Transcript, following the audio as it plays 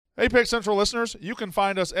Hey, Pick Central listeners, you can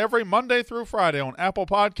find us every Monday through Friday on Apple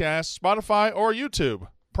Podcasts, Spotify, or YouTube.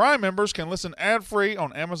 Prime members can listen ad-free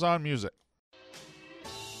on Amazon Music.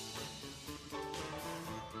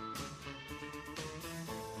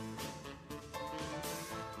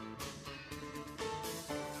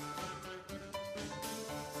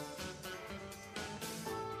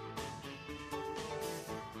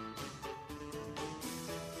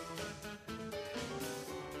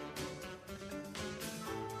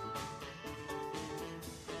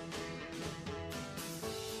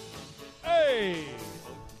 Hey!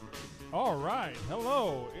 All right.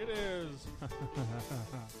 Hello. It is...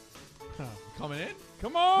 Coming in?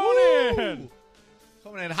 Come on Woo! in.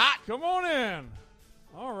 Coming in hot. Come on in.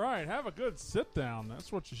 All right. Have a good sit down.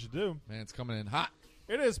 That's what you should do. Man, it's coming in hot.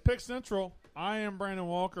 It is Pick Central. I am Brandon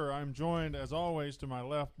Walker. I'm joined, as always, to my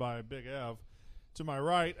left by Big Ev. To my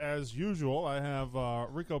right, as usual, I have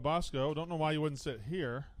Rico Bosco. Don't know why you wouldn't sit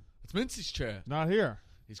here. It's Mincy's chair. Not here.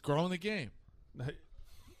 He's growing the game.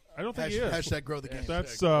 I don't think he is. Hashtag grow the game.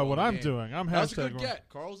 That's growing what the I'm game. doing. I'm That was a hashtag good growing. get.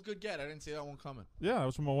 Carl's a good get. I didn't see that one coming. Yeah, that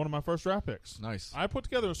was from one of my first draft picks. Nice. I put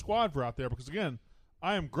together a squad for out there because, again,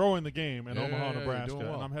 I am growing the game in Yeah, Omaha, you're Nebraska. doing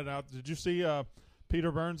well. And I'm heading out. Did you see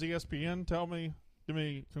Peter Burns, ESPN, give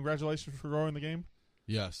me congratulations for growing the game?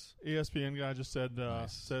 Yes. ESPN guy just said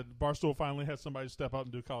Nice. said Barstool finally had somebody step up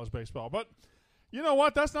and do college baseball. But you know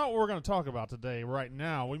what? That's not what we're going to talk about today right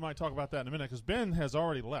now. We might talk about that in a minute because Ben has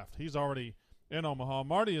already left. He's already in Omaha.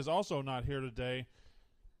 Marty is also not here today.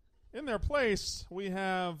 In their place, we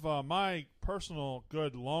have my personal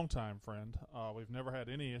good longtime friend. We've never had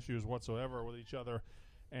any issues whatsoever with each other.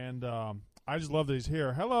 And I just love that he's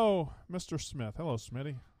here. Hello, Mr. Smith. Hello,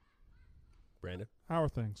 Smitty. Brandon. How are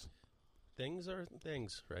things? Things are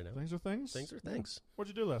things right now. Things are things? Things are things.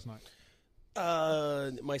 What'd you do last night?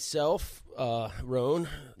 Myself, Roan,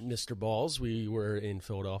 Mr. Balls, we were in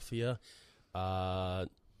Philadelphia.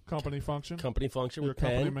 Company function? Company function You're a with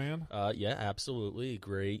Penn. company man? Yeah, absolutely.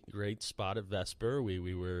 Great spot at Vesper.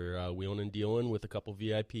 We were wheeling and dealing with a couple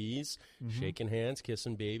VIPs, shaking hands,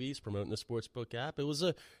 kissing babies, promoting the Sportsbook app. It was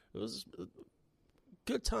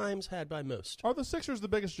good times had by most. Are the Sixers the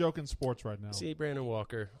biggest joke in sports right now? See, Brandon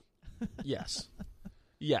Walker. Yes.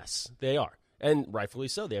 Yes, they are. And rightfully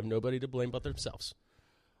so. They have nobody to blame but themselves.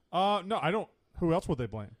 No, I don't. Who else would they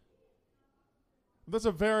blame? That's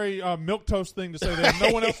a very milquetoast thing to say. They have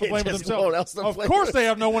no one else to blame but Just themselves. no one else to Of blame course, but they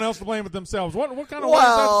have no one else to blame but themselves. What kind of way is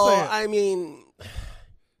that Well, to say it? I mean,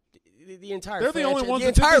 the entire They're the only ones the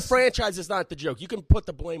that did entire this- franchise is not the joke. You can put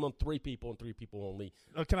the blame on three people and three people only.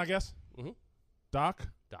 Can I guess? Mhm. Doc,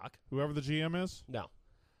 Doc, whoever the GM is. no.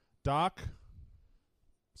 Doc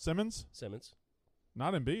Simmons, Simmons,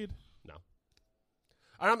 not Embiid. no.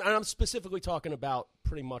 And I'm specifically talking about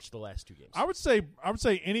pretty much the last two games. I would say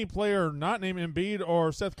any player not named Embiid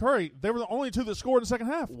or Seth Curry. They were the only two that scored in the second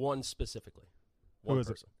half. One specifically. Who One is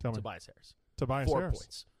it? person. Tell me. Tobias Harris. Tobias 4 Harris.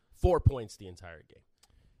 points. 4 points the entire game.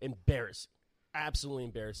 Embarrassing. Absolutely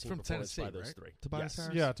embarrassing From performance Tennessee, by those right? three. Tobias Yes.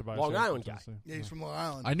 Harris? Yeah, Tobias Long Harris Island from guy. Tennessee. Yeah, he's from Long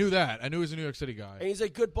Island. I knew that. I knew he was a New York City guy. And he's a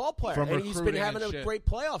good ball player. From And he's been recruiting having and a shit. great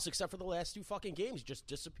playoffs, except for the last two fucking games. He just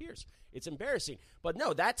disappears. It's embarrassing. But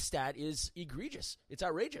no, that stat is egregious. It's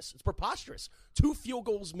outrageous. It's preposterous. 2 field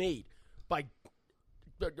goals made by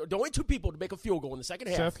the only 2 people to make a field goal in the second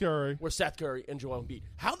half Seth Curry. were Seth Curry and Joel Embiid.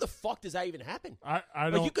 How the fuck does that even happen? I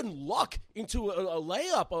Like, don't. you can luck into a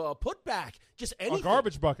layup, a putback, just anything. A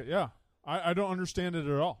garbage bucket. Yeah, I don't understand it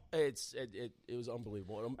at all. It was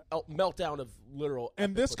unbelievable. A meltdown of literal.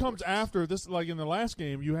 And epic this comes proportions. after this, like in the last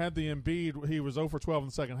game, you had the Embiid. He was 0 for 12 in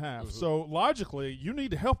the second half. Mm-hmm. So logically, you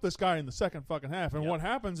need to help this guy in the second fucking half. And Yep. what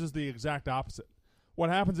happens is the exact opposite.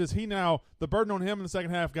 What happens is the burden on him in the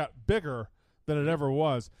second half got bigger than it ever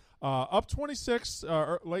was. Up 26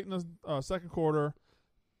 late in the second quarter.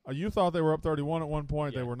 You thought they were up 31 at one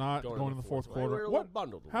point. Yeah, They were not going going to in the the fourth fourth. We were quarter. a little What?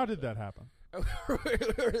 bundled a How little did bit. that happen?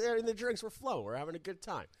 And the drinks were flowing. We're having a good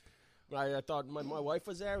time. I thought my wife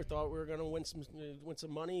was there. We thought we were going to win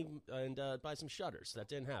some money and buy some shutters. That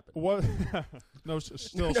didn't happen. What? No,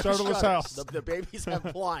 still No shutterless shutters. house. The babies have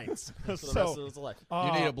blinds for the So, rest of his life.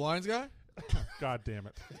 You need a blinds guy? God damn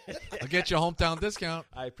it. I'll get you a hometown discount.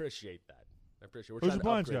 I appreciate that. We're Who's trying the to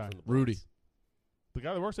blinds upgrade guy? from the Rudy. blinds. The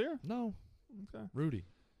guy that works here? No. Okay. Rudy.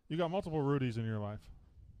 You got multiple Rudies in your life,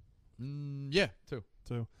 Yeah, too.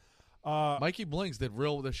 too. Mikey Blings did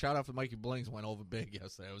the shout out for Mikey Blings went over big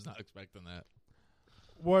yesterday. I was not expecting that.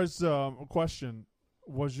 Was a question.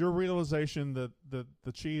 Was your realization that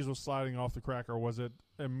the cheese was sliding off the cracker? Was it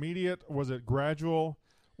immediate? Was it gradual?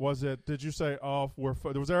 Was it? Did you say, "Oh,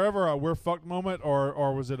 was there ever a we're fucked" moment,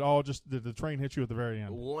 or was it all just did the train hit you at the very end?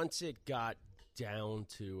 Once it got down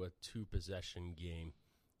to a 2-possession game,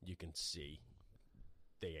 you can see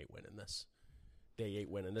they ain't winning this. They ain't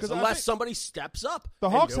winning this 'Cause I unless think somebody steps up. The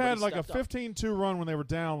and Hawks nobody had like a stepped up. 15-2 run when they were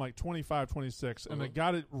down like 25-26, and they Mhm.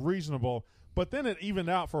 got it reasonable. But then it evened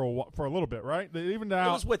out for a little bit, right? They evened It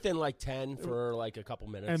out, was within like 10 for like a couple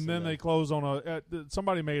minutes. and then they closed on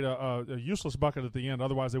somebody made a useless bucket at the end.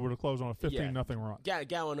 Otherwise, they would have closed on a 15-0 run.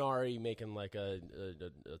 Gallinari making like a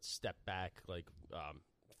step back, like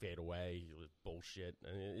fade away, bullshit.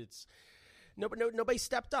 And it's nobody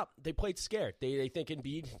stepped up. They played scared. They think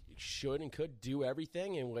Embiid should and could do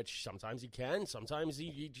everything, in which sometimes he can, sometimes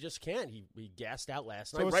he just can't. He gassed out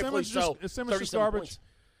last night. is Rightfully so. Is Simmons just 37 garbage? points.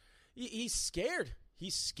 He's scared.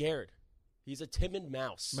 He's scared. He's a timid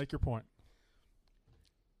mouse Make your point.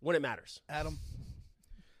 when it matters. Adam,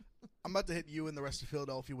 I'm about to hit you and the rest of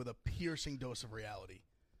Philadelphia with a piercing dose of reality.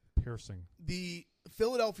 Piercing. The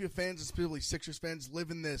Philadelphia fans, and specifically Sixers fans, live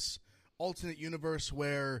in this alternate universe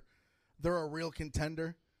where they're a real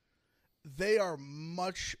contender. They are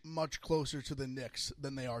much, much closer to the Knicks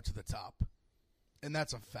than they are to the top. And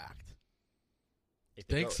that's a fact. If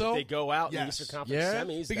Think go, so? If they go out in Yes. the Eastern Conference Yeah.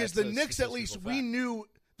 semis. Because that's the a Knicks, at least, statistical we fact. knew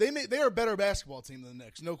they are a better basketball team than the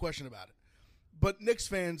Knicks, no question about it. But Knicks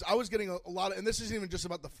fans, I was getting a lot of, and this isn't even just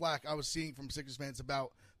about the flack I was seeing from Sixers fans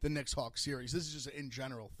about the Knicks-Hawks series. This is just an in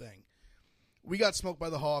general thing. We got smoked by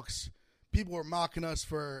the Hawks. People were mocking us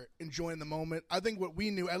for enjoying the moment. I think what we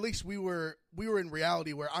knew, at least we were in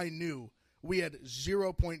reality where I knew we had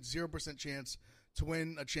 0.0% chance to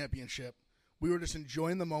win a championship. We were just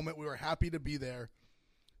enjoying the moment. We were happy to be there.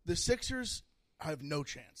 The Sixers have no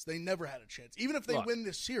chance. They never had a chance. Even if they Look. win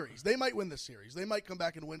this series, they might win this series. They might come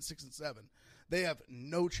back and win 6 and 7. They have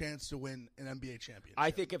no chance to win an NBA championship. I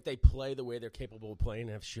think if they play the way they're capable of playing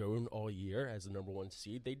and have shown all year as the number 1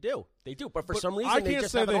 seed, they do. They do. But for some reason, I they can't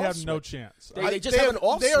just say have an they off have no switch. chance. They just have an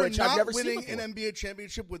off they are switch not I've never winning seen before. an NBA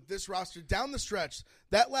championship with this roster down the stretch.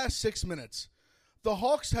 That last 6 minutes, the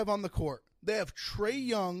Hawks have on the court. They have Trae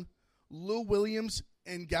Young, Lou Williams,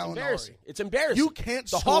 and Gallinari. Embarrassing. It's embarrassing. You can't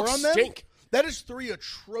the score Hawks on them. stink. That is 3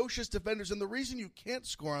 atrocious defenders, and the reason you can't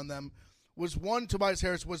score on them was, 1, Tobias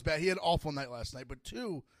Harris was bad. He had an awful night last night. But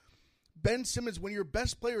 2, Ben Simmons, when your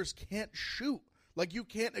best players can't shoot, like, you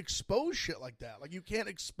can't expose shit like that. Like, you can't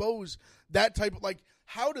expose that type of, like,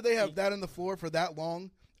 how do they have that on the floor for that long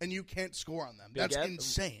and you can't score on them? That's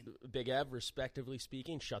insane. Big Ev, respectively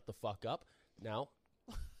speaking, shut the fuck up. Now,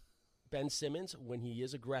 Ben Simmons, when he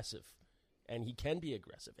is aggressive, and he can be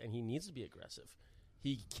aggressive, and he needs to be aggressive,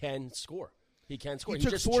 he can score. He can score. He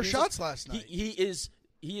took just 4 chooses- shots last night. He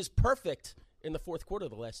is perfect in the fourth quarter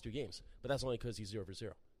of the last 2 games, but that's only because he's 0 for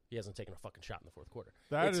 0. He hasn't taken a fucking shot in the fourth quarter.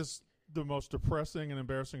 That is the most depressing and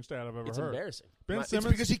embarrassing stat I've ever It's heard. embarrassing. Ben My- It's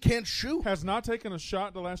Simmons because he can't shoot. has not taken a shot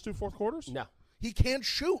in the last 2 fourth quarters? No. He can't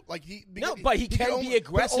shoot. Like No, but he can only- be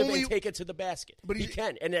aggressive but only- and take it to the basket. but he he-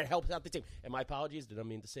 can, and it helps out the team. And my apologies, did I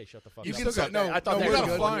mean to say shut the fuck You up? can I say- thought no, that- I thought no, that we're was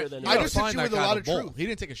good. funnier than I it just was. hit you with a lot of truth. He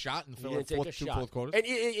didn't take a shot in the He didn't take a two shot. fourth quarters. And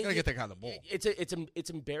You gotta get that guy the ball. It's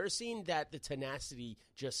embarrassing that the tenacity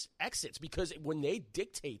just exits, because when they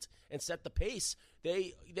dictate and set the pace,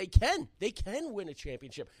 they can win a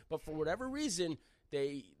championship. But for whatever reason,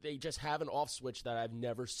 they just have an off switch that I've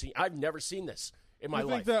never seen. I've never seen this in my You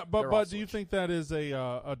life. think that, Their but off do you switch. think that is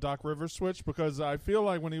a Doc Rivers switch? Because I feel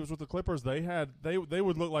like when he was with the Clippers, they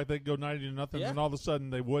would look like they'd go 90-0, Yeah. and all of a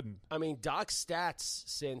sudden they wouldn't. I mean, Doc's stats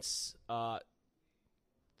since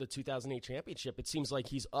the 2008 championship, it seems like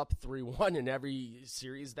he's up 3-1 in every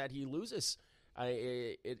series that he loses.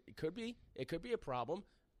 It could be a problem.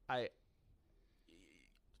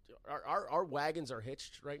 Our wagons are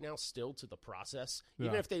hitched right now still to the process.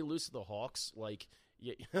 Even Yeah. if they lose to the Hawks, like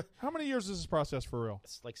How many years is this process for real?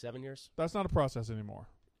 it's like 7 years. That's not a process anymore.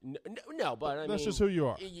 No, but I That's mean, just who you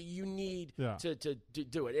are. You need Yeah. to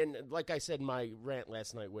do it. And like I said in my rant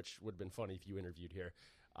last night, which would have been funny if you interviewed here,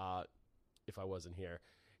 if I wasn't here,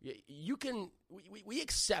 you can. We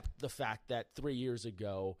accept the fact that 3 years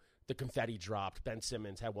ago the confetti dropped. Ben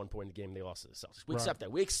Simmons had 1 point in the game. They lost to the Celtics. We accept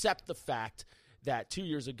that. We accept the fact that 2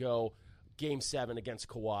 years ago, Game 7 against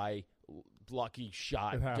Kawhi, lucky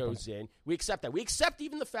shot It happened. goes in. We accept that. We accept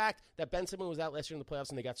even the fact that Ben Simmons was out last year in the playoffs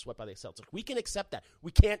and they got swept by the Celtics. We can accept that.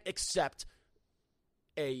 We can't accept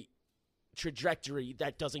a trajectory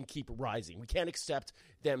that doesn't keep rising. We can't accept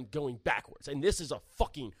them going backwards. And this is a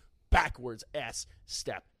fucking backwards ass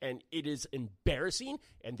step. And it is embarrassing,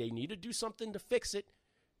 and they need to do something to fix it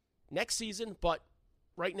next season. But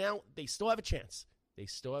right now, they still have a chance. They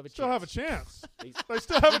still have a chance. Still have a chance. They- They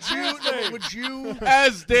still have a chance. Dave. Would you?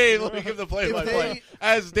 As Dave, let me give the play-by-play. they-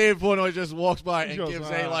 As Dave Portnoy just walks by and He goes, gives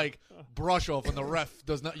a brush off, and the ref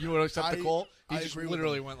does not. You would accept the I- call. He I just agree with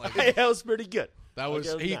literally him. went like. that was pretty good. That was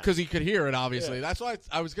give him that. because he could hear it. Obviously, Yeah. that's why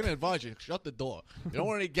I was going to advise you: shut the door. You don't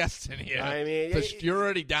want any guests in here. I mean, 'cause you're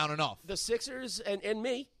already down enough. The Sixers and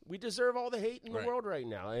me, we deserve all the hate in the Right. world right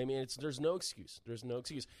now. I mean, there's no excuse. There's no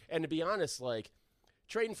excuse. And to be honest, like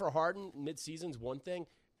trading for Harden mid-season's one thing.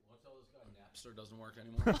 What tell this guy Napster doesn't work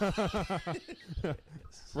anymore?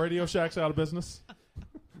 Radio Shack's out of business.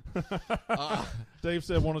 Dave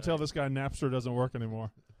said, "Want to tell this guy Napster doesn't work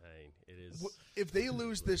anymore." I mean, it is. If they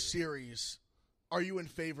lose this series, are you in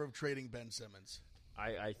favor of trading Ben Simmons?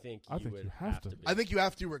 I think I you think would you have to be. be. I think you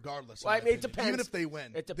have to, regardless. Well, in I my mean, it opinion. depends. Even if they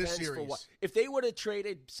win It depends this series. for what. If they would have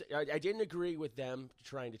traded, I didn't agree with them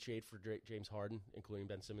trying to trade for James Harden, including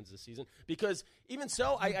Ben Simmons this season, because even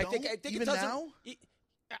so, I think Even it doesn't. now?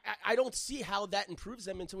 I don't see how that improves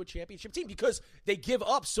them into a championship team because they give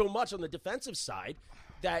up so much on the defensive side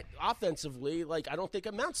that offensively, like I don't think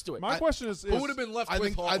amounts to it. My question is, Who would have been left I with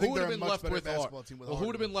think- Harden? I think Who would have they're a been much left better with basketball Harden? team with Well, who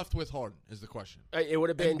would have Harden. been left with Harden is the question. It would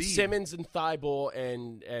have been Embiid. Simmons and Thibault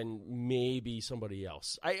and maybe somebody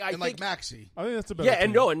else. I and think like Maxey. I think that's a better. yeah, and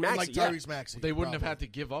team. no, and And Maxey, like yeah. Tyrese Maxey. They wouldn't have probably. had to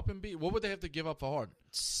give up Embiid. What would they have to give up for Harden?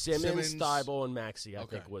 Simmons, Thibault, and Maxey. I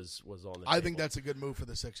Okay. think was on the. I table. think that's a good move for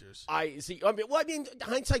the Sixers. I see. I mean,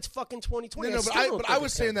 hindsight's fucking 2020. No, still but don't but think I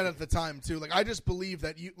was it's saying that. that at the time too. Like I just believe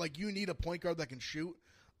that you need a point guard that can shoot.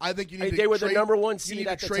 I think you need. They to were the trade, number one you seed need to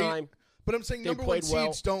at the trade- time. But I'm saying They number one played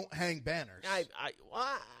well. seeds don't hang banners.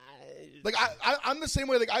 Why? Like I'm the same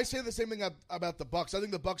way. Like I say the same thing about the Bucks. I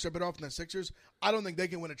think the Bucks are better off than the Sixers. I don't think they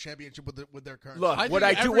can win a championship with their current. Look, I what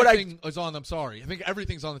think I do, what I everything is on. I'm sorry. I think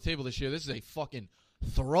everything's on the table this year. This is a fucking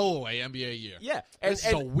throwaway NBA year. Yeah, This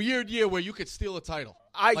is a weird year where you could steal a title.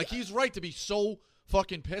 I- He's right to be so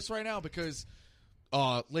fucking pissed right now because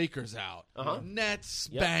Lakers out, Nets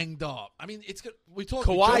Yep. banged up. I mean, it's good. We talked.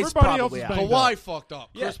 Kawhi's Everybody else probably is out. banged Kawhi up. fucked up.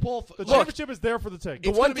 Yeah. Chris Paul. The Look, championship is there for the take. The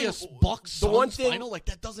it's one going to be a thing- Bucks the one Suns thing- final. Like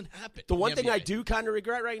that doesn't happen. The in one thing I NBA. do kind of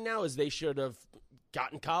regret right now is they should have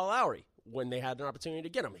gotten Kyle Lowry when they had an opportunity to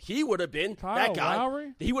get him. He would have been Kyle that guy.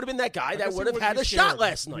 Lowry? He would have been that guy I that guess he would have wouldn't had be a shot scared.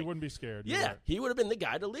 last He night. wouldn't be scared. You're Yeah, right. he would have been the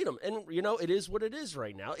guy to lead him. And it is what it is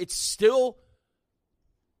right now. It's still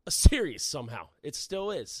a series somehow. It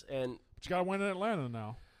still is. And But you got to win in Atlanta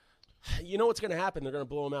now. you know what's going to happen? They're going to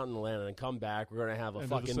blow him out in Atlanta and come back. We're going to have a And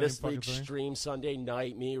do the fucking same this fucking league thing. stream Sunday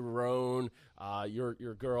night. Me, Roan, your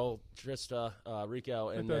girl Trista, Rico,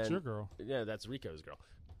 I think and that's then your girl. yeah, that's Rico's girl.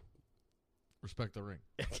 Respect the ring.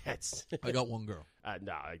 That's I got one girl.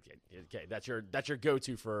 no, okay, that's your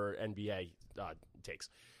go-to for NBA takes.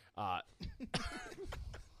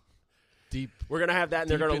 Deep. We're gonna have that, and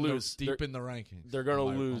they're deep gonna in the- lose. Deep in the rankings. They're gonna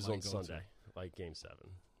My lose on go-to. Sunday, like Game 7.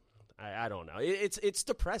 I don't know. It's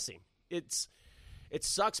depressing. It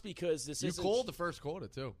sucks because this You isn't. called the first quarter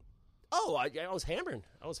too. Oh, I was hammering.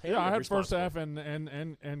 Yeah, I had every first response. half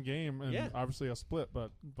and game, and Yeah. obviously a split,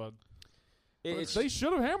 but It's they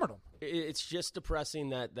should have hammered them. it's just depressing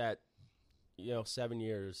that 7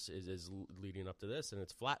 years is leading up to this, and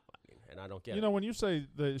it's flatlining, and I don't get You it. know, when you say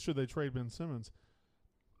should they trade Ben Simmons,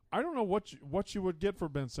 I don't know what you would get for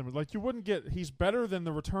Ben Simmons. Like, you wouldn't get. He's better than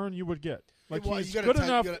the return you would get. Like, Well, he's you good gotta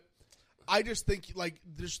enough. I just think like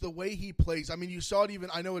just the way he plays. I mean, you saw it even.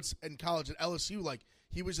 I know it's in college at LSU. Like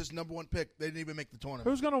he was just number one pick. They didn't even make the tournament.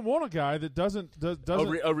 Who's going to want a guy that doesn't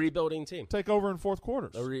a rebuilding team, take over in fourth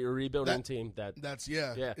quarters? a rebuilding That- team that. That's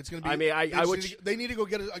Yeah. It's going to be. I mean, I they just would- need to- they need to go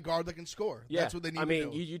get a guard that can score. Yeah, That's what they need. I mean,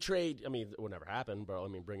 to do. you trade. I mean, it would never happen, but I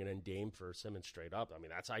mean, bringing in Dame for Simmons straight up. I mean,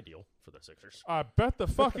 that's ideal for the Sixers. I bet the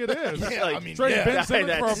fuck it is. Yeah, I like, mean, Trade yeah. Ben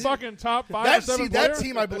Simmons for a That's- fucking top 5 or 7 player. that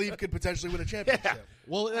team, I believe, could potentially win a championship.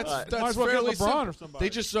 Well, that's Might that's as well get fairly LeBron simple. or somebody. They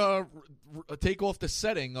just take off the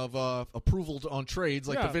setting of approval on trades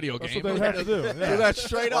like Yeah, the video that's game. what they have to do. Do Yeah. that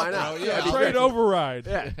straight Why up, not? bro. Yeah, Yeah, Trade override.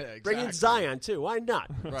 Yeah, bring in exactly. Zion too. Why not?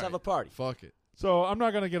 Let's Right. have a party. Fuck it. So I'm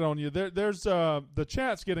not going to get on you. There's the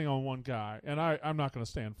chat's getting on one guy, and I'm not going to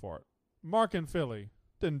stand for it. Mark in Philly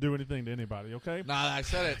didn't do anything to anybody. Okay. Nah, I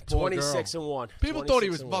said it. Poor 26-1. People thought he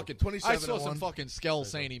was 26-1. fucking. 27 I saw and some 1. fucking skell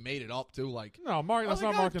saying he made it up too. Like, No, Mark. That's Oh,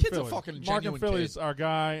 not the Mark in kid's a Philly. fucking Mark in genuine Philly's kid. our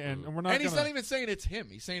guy, and we're not. and he's gonna, not even saying it's him.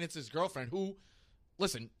 He's saying it's his girlfriend. Who,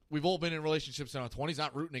 listen, we've all been in relationships in our 20s,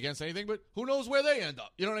 not rooting against anything, but who knows where they end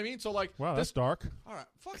up? You know what I mean? So like, Wow, this that's dark. All right,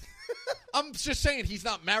 fuck. I'm just saying he's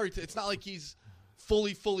not married to. It's not like he's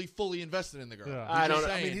fully invested in the girl. Yeah. He's I just don't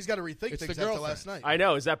know. I mean, saying he's got to rethink it's things the after girlfriend. last night. I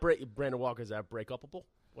know. Is that Brandon Walker? Is that breakupable?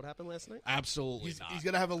 What happened last night? absolutely not. He's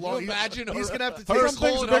going to have a Can long. you imagine he's her- going to have to her take Some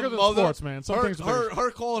things are calling bigger her than mother- sports, man. Some things are bigger.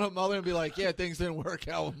 her calling her mother and be like, "Yeah, things didn't work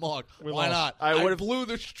out with Mark. We Why lost. not? I I would've- blew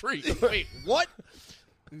the streak. Wait, what?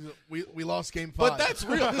 We lost game 5. But that's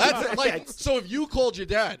real. That's like so. If you called your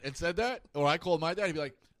dad and said that, or I called my dad, he'd be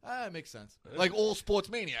like, It makes sense. Like all sports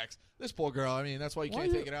maniacs. This poor girl, I mean, that's why you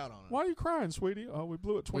can't take it out on her. Why are you crying, sweetie? Oh, we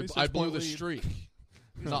blew it 26 I blew point the lead. streak.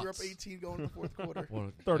 You're up Nuts. 18 going to the fourth quarter.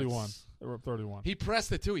 31. They were up 31. He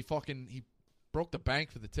pressed it, too. He broke the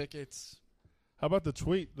bank for the tickets. How about the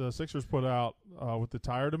tweet the Sixers put out with the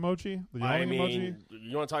tired emoji? The yelling emoji?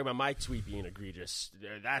 You want to talk about my tweet being egregious?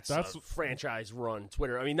 That's a franchise-run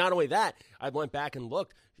Twitter. I mean, not only that, I went back and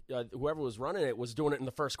looked. Whoever was running it was doing it in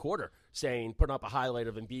the first quarter, putting up a highlight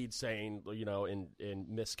of Embiid saying, in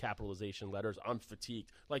miscapitalization letters, "I'm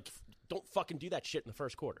fatigued." Like, don't fucking do that shit in the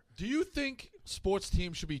first quarter. Do you think sports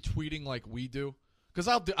teams should be tweeting like we do? Because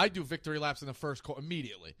I do victory laps in the first quarter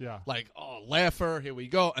immediately. Yeah. Like, oh, laugher, here we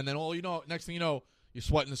go. And then next thing you know, you're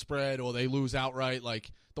sweating the spread or they lose outright.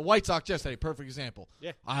 Like the White Sox yesterday, perfect example.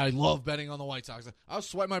 Yeah. I love betting on the White Sox. I was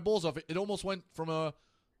sweating my balls off. It almost went from a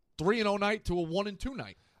 3-0 night to a 1-2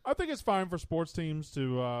 night. I think it's fine for sports teams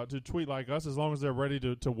to tweet like us as long as they're ready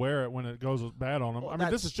to wear it when it goes bad on them. Well, I mean,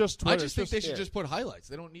 this is just Twitter. I just think they should just put highlights.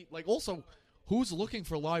 They don't need also who's looking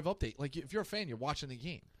for a live update? Like if you're a fan, you're watching the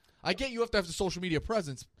game. I get you have to have the social media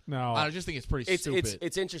presence. No, I just think it's pretty stupid.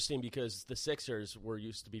 It's interesting because the Sixers were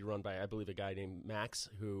used to be run by, I believe, a guy named Max,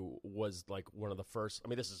 who was like one of the first. I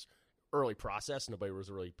mean, this is early process. Nobody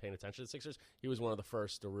was really paying attention to the Sixers. He was one of the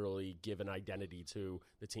first to really give an identity to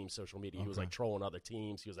the team's social media. He was like trolling other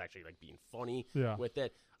teams. He was actually like being funny with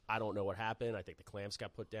it. I don't know what happened. I think the clamps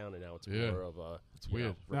got put down, and now it's more of a. It's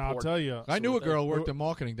weird. Now, I'll tell you, I knew a girl worked in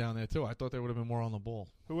marketing down there too. I thought they would have been more on the ball.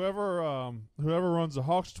 Whoever runs the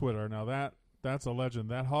Hawks Twitter, now that's a legend.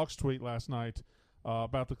 That Hawks tweet last night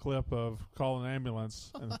about the clip of calling an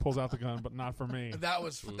ambulance and pulls out the gun, but not for me. That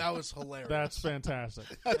was hilarious. That's fantastic.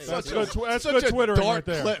 That's That's such good. That's Such good a Twittering dark right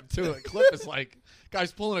there. clip too. The clip is like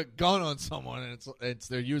guys pulling a gun on someone, and it's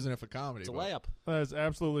they're using it for comedy. It's a layup. That is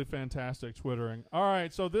absolutely fantastic Twittering. All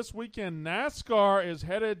right, so this weekend NASCAR is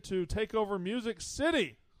headed to take over Music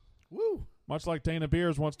City. Woo! Much like Dana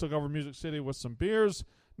Beers once took over Music City with some beers,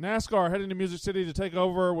 NASCAR heading to Music City to take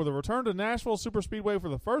over with a return to Nashville Superspeedway for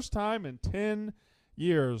the first time in 10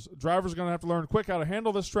 years. Drivers are going to have to learn quick how to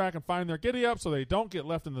handle this track and find their giddy up so they don't get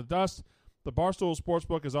left in the dust. The Barstool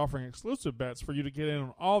Sportsbook is offering exclusive bets for you to get in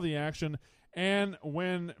on all the action and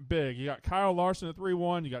win big. You got Kyle Larson at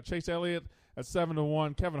 3-1. You got Chase Elliott at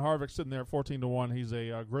 7-1. Kevin Harvick sitting there at 14-1. He's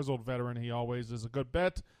a grizzled veteran. He always is a good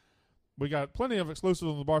bet. We got plenty of exclusives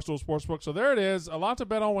on the Barstool Sportsbook. So there it is. A lot to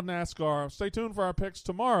bet on with NASCAR. Stay tuned for our picks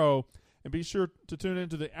tomorrow. And be sure to tune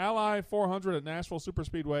into the Ally 400 at Nashville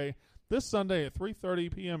Superspeedway this Sunday at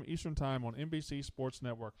 3:30 p.m. Eastern Time on NBC Sports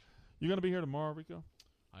Network. You going to be here tomorrow, Rico?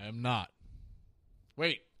 I am not.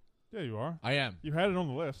 Wait, Yeah, you are. I am. You had it on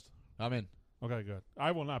the list. I'm in. Okay, good.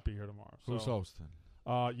 I will not be here tomorrow. Who's So, hosting?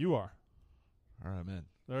 you are. All right, I'm in.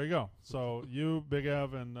 There you go. So you, Big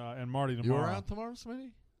Ev, and Marty You tomorrow. around tomorrow,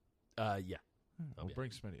 Smitty? Yeah. I'll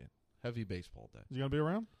bring Smitty in. Heavy baseball day. You going to be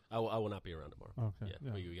around? I will not be around tomorrow. Okay.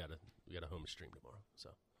 Yeah, we got a home stream tomorrow. So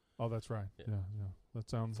Oh, that's right. Yeah. Yeah. That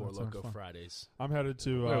sounds Four that sounds Loco fun. Fridays. I'm headed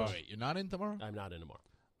to. Wait. You're not in tomorrow? I'm not in tomorrow.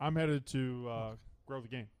 I'm headed to grow the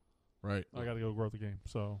game. Right. I got to go grow the game.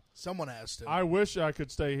 So Someone has to. I wish I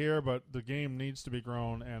could stay here, but the game needs to be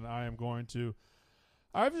grown, and I am going to.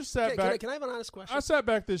 I've just sat back. Can I have an honest question? I sat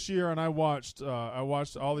back this year and I watched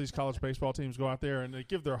all these college baseball teams go out there and they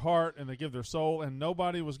give their heart and they give their soul, and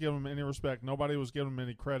nobody was giving them any respect. Nobody was giving them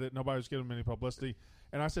any credit. Nobody was giving them any publicity.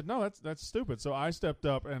 And I said, no, that's stupid. So I stepped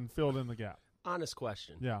up and filled in the gap. Honest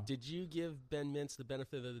question. Yeah. Did you give Ben Mintz the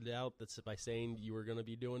benefit of the doubt that's by saying you were going to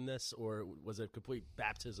be doing this, or was it complete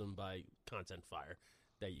baptism by content fire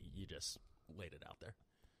that you just laid it out there?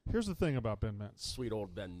 Here's the thing about Ben Mintz. Sweet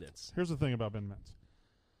old Ben Mintz. Here's the thing about Ben Mintz.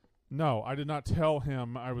 No, I did not tell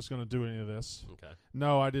him I was going to do any of this. Okay.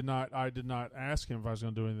 No, I did not ask him if I was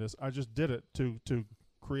going to do any of this. I just did it to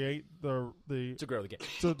create the To grow the game.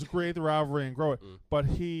 to create the rivalry and grow it. But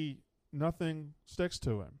nothing sticks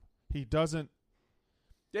to him. He doesn't.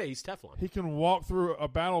 Yeah, he's Teflon. He can walk through a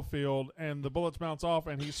battlefield and the bullets bounce off,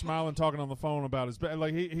 and he's smiling, talking on the phone about his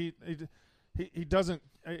like he doesn't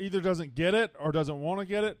either doesn't get it or doesn't want to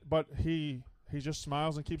get it, but he just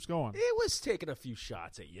smiles and keeps going. It was taking a few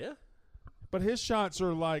shots at you. But his shots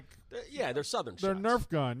are like They're Southern they're shots. Nerf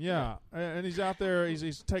gun, yeah. And he's out there.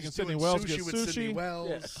 He's taking Just Sidney doing Wells to sushi get with sushi. Sidney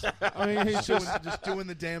Wells. I mean, he's just doing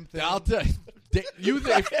the damn thing. I'll tell you.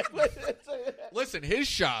 Listen, his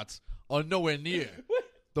shots are nowhere near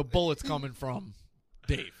the bullets coming from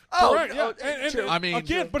Dave. Oh, correct. Yeah. And true. I mean,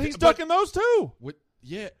 again, but he's ducking those too.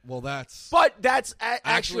 Yeah, well, that's But that's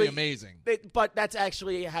actually actually amazing. But that's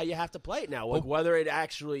actually how you have to play it now. Like, whether it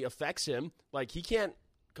actually affects him, like he can't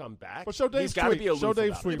come back. But show Dave's He's got to tweet. be aloof Show Dave's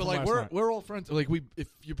about it. tweet. But from like last night. we're all friends. Like if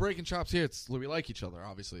you're breaking chops here, it's we like each other,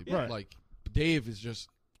 obviously. But Right. like Dave is just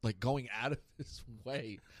like going out of his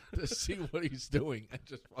way to see what he's doing and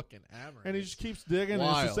just fucking hammering. And he it. just keeps digging. And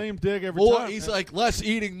it's Wild. the same dig every more. time. He's And- like less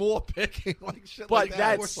eating, more picking, like shit But like that.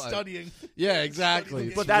 that's- We're Like- studying. Yeah, exactly.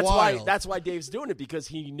 But It's But wild. that's why Dave's doing it, because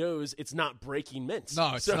he knows it's not breaking mints.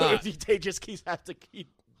 No, it's so not. if Dave just have to keep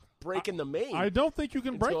breaking the main I don't think you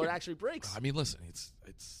can break until it. it actually breaks. I mean, listen,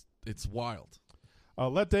 it's wild.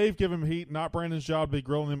 Let Dave give him heat, not Brandon's job to be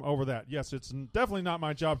grilling him over that. Yes, it's definitely not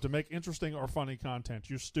my job to make interesting or funny content.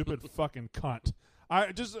 You stupid fucking cunt.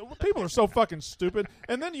 People are so fucking stupid.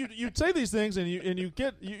 And then you say these things and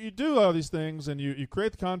you do all these things and you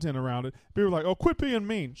create the content around it. People are like, oh, quit being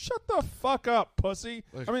mean. Shut the fuck up, pussy.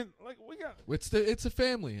 I mean, like we got. It's a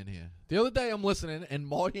family in here. The other day I'm listening and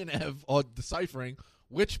Marty and Ev are deciphering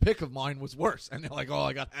which pick of mine was worse, and they're like, "Oh,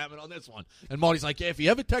 I got hammered on this one." And Marty's like, "Yeah, if he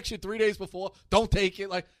ever texts you 3 days before, don't take it."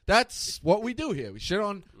 Like that's what we do here. We shit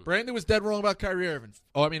on. Brandon was dead wrong about Kyrie Irving.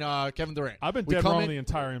 Kevin Durant. I've been We dead come wrong in- the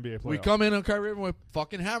entire NBA playoffs. We come in on Kyrie Irving. We're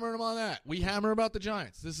fucking hammering him on that. We hammer about the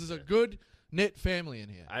Giants. This is a good knit family in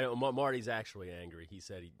here. I don't. Marty's actually angry. He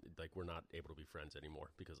said we're not able to be friends anymore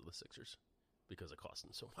because of the Sixers, because it cost him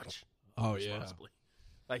so much. Oh yeah. Responsibly.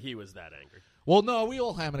 Like he was that angry. Well, no, we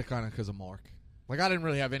all hammered it kind of because of Mark. Like I didn't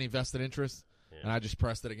really have any vested interest, Yeah. and I just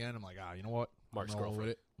pressed it again. I'm like, you know what? Mark's I'm gonna roll girlfriend.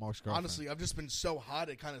 with it. Mark's girlfriend. Honestly, I've just been so hot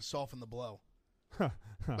it kind of softened the blow.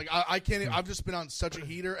 Like I can't. I've just been on such a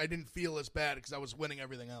heater. I didn't feel as bad because I was winning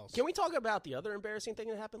everything else. Can we talk about the other embarrassing thing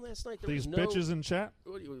that happened last night? There These was no, bitches in chat.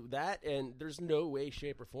 that, and there's no way,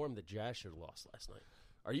 shape, or form the Jazz should have lost last night.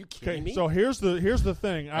 Are you kidding Okay, me? so here's the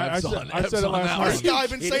thing. I Ev's said on- I Ev's said it on that last one. This night. guy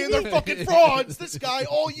been kidding saying me? they're fucking frauds. This guy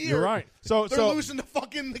all year. You're right. So They're losing to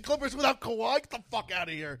fucking the Clippers without Kawhi. Get the fuck out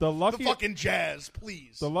of here. The lucky- fucking Jazz,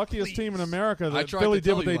 please. The luckiest Please. team in America I that tried Philly to did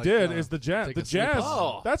tell what you, they like, did is the Jazz. take The a sleep Jazz.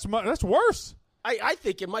 on. That's worse. I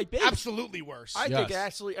think it might be. Absolutely worse. I Yes. think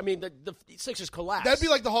actually. I mean, the Sixers collapsed. That'd be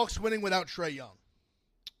like the Hawks winning without Trae Young.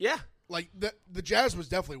 yeah. Like the Jazz was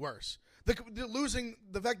definitely worse. The losing,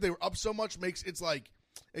 the fact they were up so much makes it's like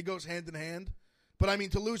it goes hand in hand. But I mean,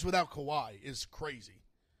 to lose without Kawhi is crazy.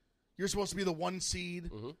 You're supposed to be the 1 seed.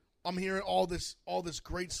 Mm-hmm. I'm hearing all this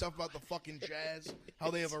great stuff about the fucking Jazz, how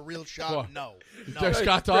they have a real shot. No, Just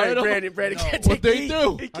got tired of Brandon No. can't What take they the heat.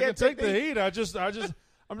 do? He I can can't take the heat. I'm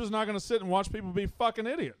just not going to sit and watch people be fucking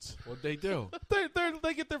idiots. What they do?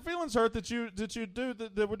 They get their feelings hurt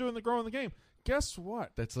that we're doing the growing the game. Guess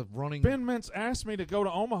what? That's a running. Ben Mintz asked me to go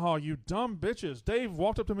to Omaha. You dumb bitches. Dave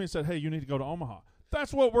walked up to me and said, "Hey, you need to go to Omaha."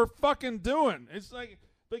 That's what we're fucking doing. It's like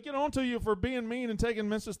they get on to you for being mean and taking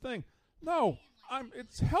Mintz's thing. No,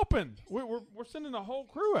 it's helping. We're sending a whole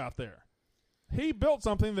crew out there. He built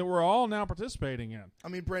something that we're all now participating in. I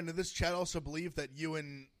mean, Brandon, this chat also believed that you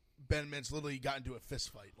and Ben Mintz literally got into a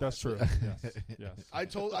fist fight. That's true. Yes. I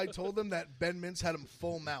told them that Ben Mintz had him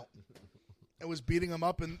full mount and was beating him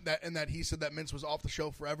up, and that he said that Mintz was off the show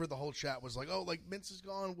forever. The whole chat was like, "Oh, like Mintz is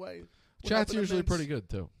gone away." What Chat's happened to usually Mintz? pretty good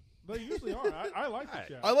too. They usually are. I like the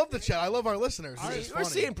chat. I love the chat. I love our listeners. It's I- just We're funny.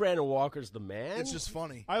 seeing Brandon Walker's the man. It's just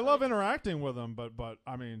funny. I love interacting with them, but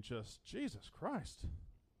I mean, just Jesus Christ.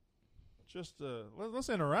 Just let's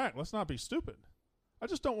interact. Let's not be stupid. I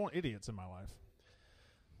just don't want idiots in my life,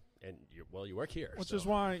 and you work here, which so. is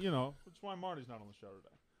why Marty's not on the show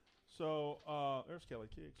today. So there's Kelly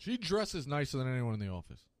Keegs. She dresses nicer than anyone in the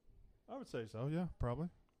office. I would say so. Yeah, probably.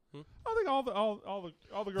 I think all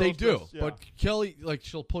the girls They do, dress- yeah. but Kelly, like,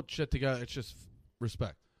 she'll put shit together. It's just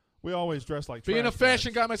respect. we always dress like Being a trash fashion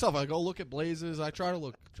bags. guy myself, I go look at blazers. I try to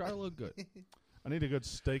look good. I need a good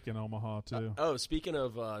steak in Omaha too. Oh, speaking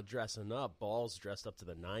of dressing up, Balls dressed up to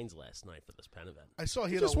the nines last night for this pen event. I saw he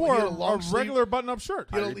He had just a, wore he had a a long sleeve. regular button-up shirt.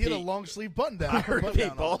 He had a repeat. long sleeve button down. I button repeat, down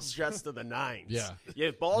on. Balls dressed to the nines. Yeah.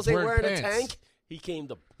 If Balls He's ain't wearing wearing a pants. tank, he came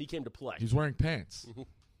to play. He's wearing pants. It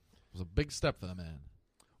was a big step for the man.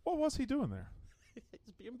 What was he doing there?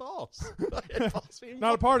 He's being Balls. Balls being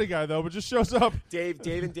Not a party guy though, but just shows up. Dave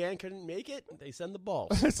and Dan couldn't make it. They send the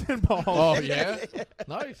balls. Send balls. Oh yeah,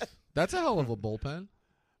 nice. That's a hell of a bullpen.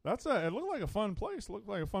 It looked like a fun place. Looked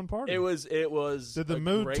like a fun party. It was. Did the a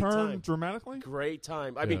mood great turn time. dramatically? Great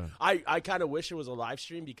time. I Yeah. mean, I kind of wish it was a live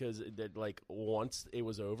stream because like once it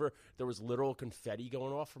was over, there was literal confetti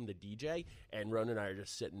going off from the DJ, and Ron and I are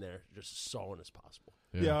just sitting there, just as sullen as possible.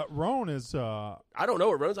 Yeah, Roan is. I don't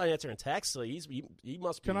know. Ron's not answering text, so he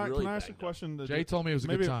must be Can I really ask you a banged up. question? that- Jay told me it was a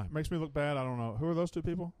maybe good time. It makes me look bad. I don't know. Who are those two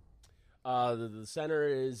people? The center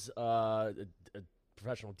is a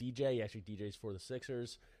professional DJ. He actually DJs for the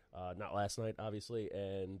Sixers. Not last night, obviously.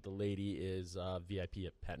 And the lady is VIP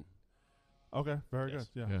at Penn. Okay, very Yes.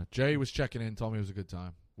 good. Yeah. Yeah. Jay was checking in, told me it was a good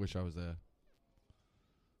time. Wish I was there.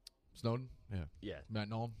 Snowden? Yeah. Yeah. Matt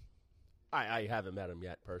Nolan? I haven't met him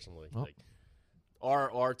yet personally. Oh. Like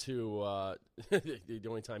R2, the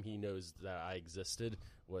only time he knows that I existed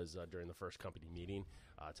was during the first company meeting.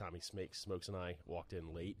 Tommy Smokes and I walked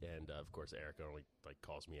in late, and of course Eric only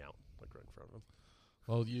calls me out right in front of him.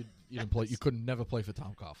 Well, you didn't play. You couldn't never play for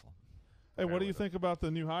Tom Coughlin. Hey, what do you think about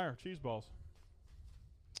the new hire, Cheese Balls?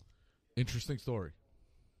 Interesting story.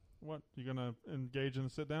 What, you gonna engage in a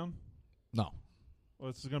sit down? No,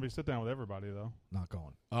 Well, this is gonna be sit down with everybody though. not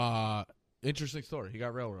going. Interesting story. He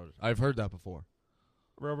got railroaded. I've heard that before.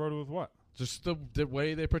 Railroaded with what? Just the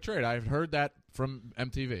way they portrayed. I've heard that from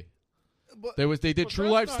MTV. But They did But True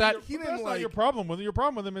that's Life not stat. your- He but didn't that's not your like- problem with it. Your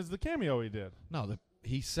problem with him is the cameo he did. No,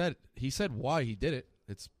 he said why he did it.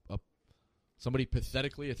 It's somebody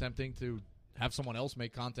pathetically attempting to have someone else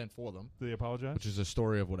make content for them, Did he apologize? which is a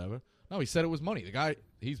story of whatever. No, he said it was money. The guy,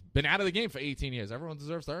 he's been out of the game for 18 years. Everyone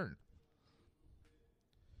deserves to earn.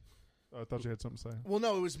 I thought you had something to say. well,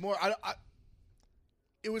 no, it was more.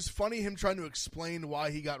 It was funny him trying to explain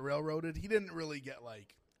why he got railroaded. He didn't really get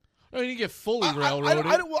like. I mean, he didn't get fully I railroaded.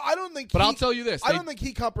 don't think. But I'll tell you this. I don't think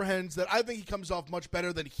he comprehends that. I think he comes off much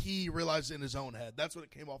better than he realized in his own head. That's what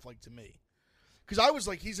it came off like to me. Because I was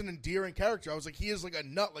like, he's an endearing character. I was like, he is like a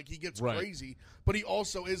nut. Like he gets Right. crazy, but he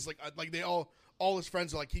also is like they all his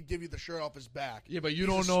friends are like, he'd give you the shirt off his back. Yeah, but you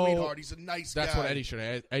He's don't a know. Sweetheart. He's a nice That's guy. what Eddie should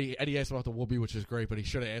have asked. Eddie asked about the Whoopi, which is great, but he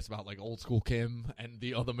should have asked about like old school Kim and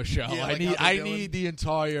the other Michelle. Yeah, I like need how they're doing. need the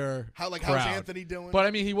entire How's crowd. Anthony doing? But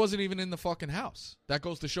I mean, he wasn't even in the fucking house. That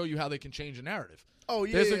goes to show you how they can change a narrative. oh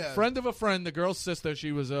yeah, There's yeah. a friend of a friend, the girl's sister.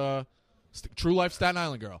 She was a True Life Staten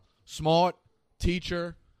Island girl, smart,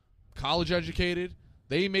 teacher, college educated.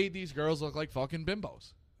 They made these girls look like fucking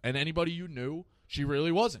bimbos, and anybody you knew, she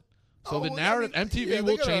really wasn't. So Oh, the well, narrative, I mean, MTV yeah, they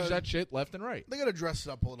will gotta- change that shit left and right. They got to dress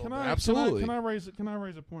it up a little Can bit. I Absolutely. Can I raise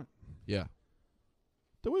a point? Yeah.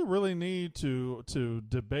 Do we really need to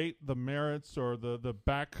debate the merits or the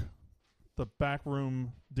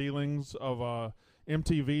backroom dealings of a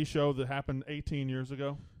MTV show that happened 18 years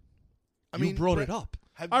ago? I You mean, brought Brett, it up.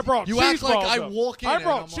 have I brought You cheese act like balls I up. walk in I and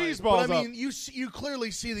brought I'm cheese like- balls But I up. mean, you clearly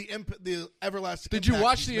see the everlasting. Did you impact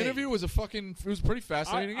watch he's the made. interview? It was it was a pretty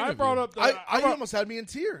fascinating I interview. brought up. I I brought, almost had me in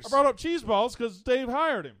tears. I brought up cheese balls because Dave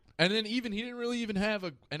hired him. And then he didn't really even have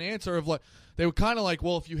an answer of like, they were kind of like,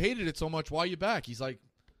 well, if you hated it so much, why are you back? He's like,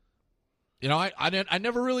 I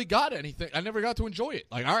never really got anything. I never got to enjoy it.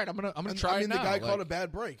 Like, all right, I'm gonna And, try I mean, it now. the guy Like, caught a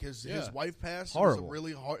bad break. His Yeah. wife passed. Horrible. It was a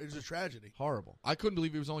really hard. It was a tragedy. horrible. I couldn't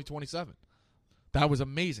believe he was only 27. That was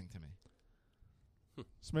amazing to me.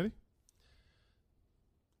 Smitty?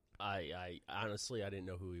 I honestly, I didn't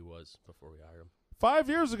know who he was before we hired him. 5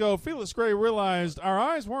 years ago, Felix Gray realized our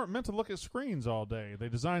eyes weren't meant to look at screens all day. They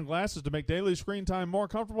designed glasses to make daily screen time more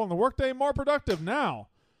comfortable and the workday more productive. Now,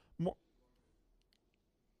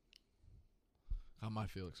 How my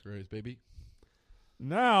Felix Grays, baby.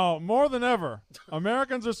 more than ever,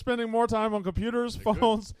 Americans are spending more time on computers,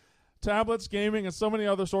 phones, tablets, gaming, and so many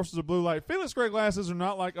other sources of blue light. Felix Gray glasses are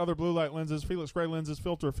not like other blue light lenses. Felix Gray lenses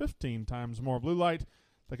filter 15 times more blue light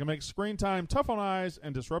that can make screen time tough on eyes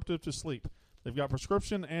and disruptive to sleep. They've got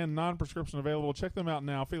prescription and non-prescription available. Check them out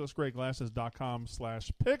now,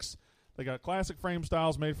 felixgrayglasses.com/picks. They got classic frame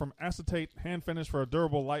styles made from acetate, hand finish for a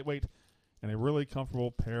durable, lightweight, and a really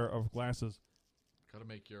comfortable pair of glasses. Gotta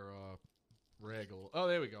make your rag a little. Oh,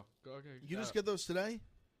 there we go. Okay. You just get those today?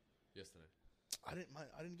 yesterday. I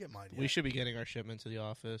didn't get mine yet. We should be getting our shipment to the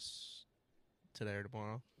office today or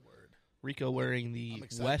tomorrow. Word. Rico wearing I'm the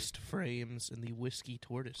excited. West frames and the whiskey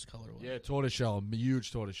tortoise colorway. Yeah, tortoiseshell,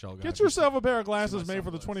 huge tortoiseshell guy. Get yourself a pair of glasses my made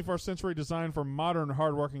for the sunglasses. 21st century, designed for modern,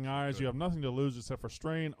 hardworking eyes. You have nothing to lose except for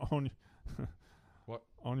strain on What?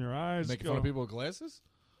 on your eyes. Making fun of people with glasses?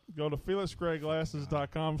 Go to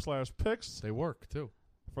felixgrayglasses.com/picks They work too.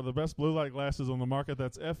 for the best blue light glasses on the market.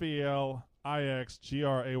 That's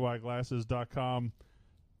FELIXGRAY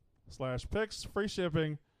glasses.com/picks. Free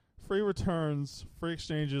shipping, free returns, free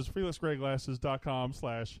exchanges.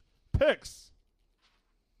 felixgrayglasses.com/picks.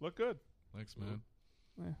 Look good. Thanks, man.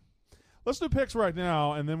 Let's do picks right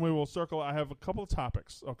now, and then we will circle. I have a couple of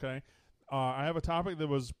topics, okay? I have a topic that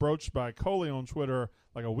was broached by Coley on Twitter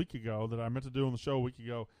like a week ago that I meant to do on the show a week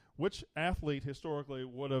ago. Which athlete historically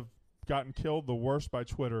would have gotten killed the worst by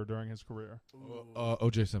Twitter during his career?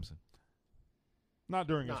 O.J. Simpson. Not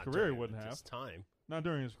during his Not career, he during wouldn't his have. time. Not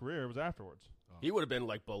during his career, it was afterwards. He would have been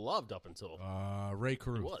like beloved up until Ray he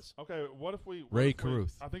Caruth. was. Okay, what if we... Ray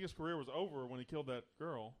Caruth. I think his career was over when he killed that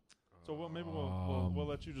girl. So maybe we'll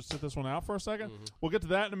let you just sit this one out for a second. Mhm. We'll get to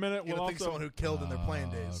that in a minute. You we'll gotta think also... someone who killed in their playing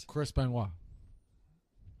days. Chris Benoit.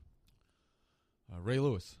 Ray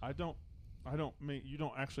Lewis. I don't mean you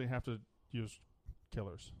don't actually have to use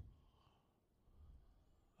killers.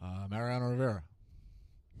 Mariano Rivera.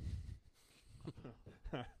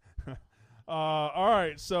 All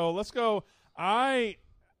right, so let's go. I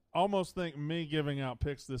almost think me giving out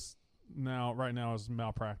picks right now is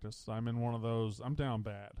malpractice. I'm in one of those. I'm down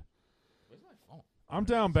bad. Where's my phone? I'm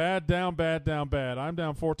down bad, down bad, down bad. I'm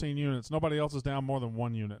down 14 units. Nobody else is down more than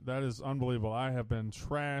 1 unit. That is unbelievable. I have been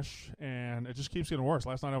trash, and it just keeps getting worse.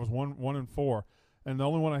 Last night I was 1-4, and the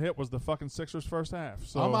only one I hit was the fucking Sixers first half.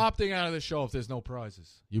 So I'm opting out of the show if there's no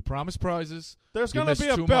prizes. You promise prizes. there's You going to missed be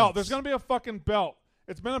a 2 belt. months. There's going to be a fucking belt.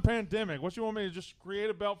 It's been a pandemic. What, you want me to just create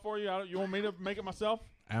a belt for you? You want me to make it myself?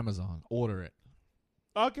 Amazon. Order it.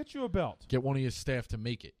 I'll get you a belt. Get one of your staff to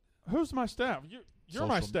make it. Who's my staff? You're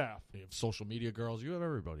my staff. You have social media girls. You have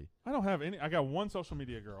everybody. I don't have any. I got one social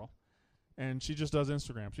media girl, and she just does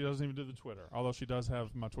Instagram. She doesn't even do the Twitter, although she does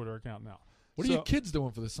have my Twitter account now. What are your kids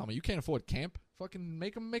doing for the summer? You can't afford camp. Fucking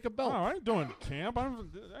make them make a belt. Oh, I ain't doing camp. I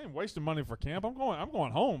ain't wasting money for camp. I'm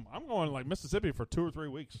going home. I'm going like Mississippi for 2 or 3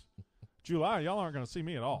 weeks. July, y'all aren't going to see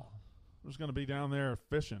me at all. I'm just going to be down there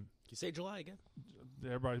fishing. Can you say July again?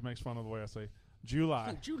 Everybody makes fun of the way I say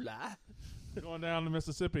July. July. Going down to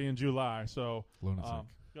Mississippi in July. So Lunatic.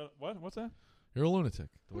 What's that? You're a lunatic.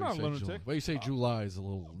 The I'm way not you a say lunatic. July. The way you say July is a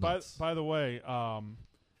little nuts. By the way,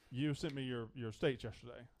 you sent me your states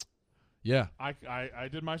yesterday. Yeah. I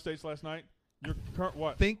did my states last night. Your current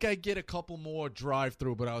what? I think I get a couple more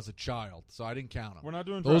drive-through, but I was a child, so I didn't count them. We're not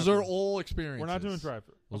doing Those are drive-thru. all experiences. We're not doing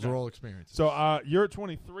drive-through. Those Okay. are all experiences. So you're at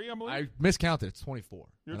 23, I believe. I miscounted. It's 24.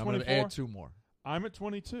 You're and I'm going to 24? add 2 more. I'm at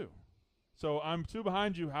 22. So I'm 2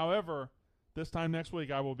 behind you. However, this time next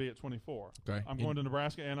week I will be at 24. Okay. I'm going to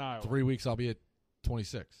Nebraska and Iowa. 3 weeks, I'll be at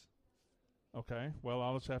 26. Okay. Well,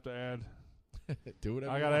 I'll just have to add. Do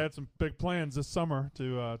whatever. I got to add some big plans this summer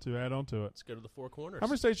to add on to it. Let's go to the 4 corners. How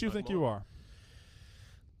many states do you Talk think more. you are?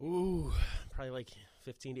 Ooh, probably like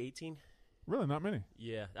 15 to 18. Really, not many.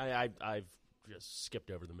 Yeah, I've just skipped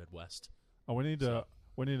over the Midwest. Oh, we need to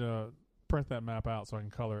print that map out so I can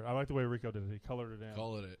color it. I like the way Rico did it. He colored it in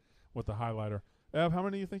Call it. with the highlighter. Ev, how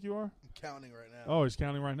many do you think you are? I'm counting right now. Oh, he's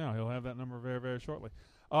counting right now. He'll have that number very, very shortly.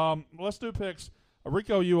 Let's do picks.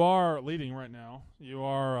 Rico, you are leading right now. You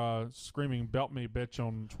are screaming "belt me, bitch"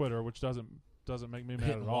 on Twitter, which doesn't make me mad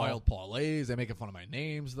Hitting at all. wild parlays. They're making fun of my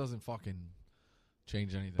names. Doesn't fucking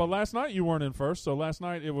change anything. But last night you weren't in first, so last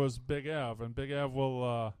night it was Big Ev, and Big Ev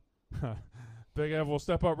will Big Ev will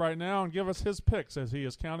step up right now and give us his picks as he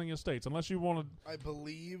is counting his states. Unless you want to I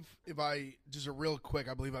believe just a real quick,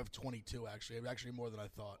 I believe I have 22 actually. I have actually more than I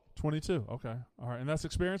thought. 22. Okay, all right, and that's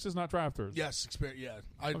experiences, not drive-throughs. Yes, experience. Yeah,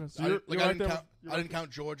 I so you're I right didn't there count. with- I didn't count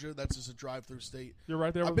Georgia. That's just a drive-through state. You're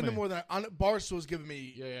right there. I've with been me. to more than Barstool's given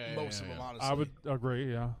me Yeah, most yeah, of them. yeah. Honestly, I would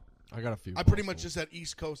agree. Yeah. I got a few. I pretty Barstool. much just had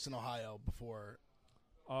East Coast and Ohio before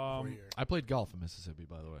here. I played golf in Mississippi,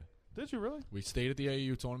 by the way. Did you really? We stayed at the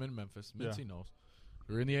AAU tournament in Memphis. Mitzi knows.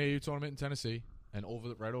 We were in the AAU tournament in Tennessee, and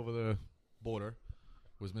right over the border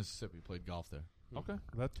was Mississippi. Played golf there. Okay,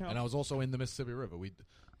 that counts. And I was also in the Mississippi River. We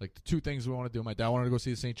like the 2 things we wanted to do. My dad wanted to go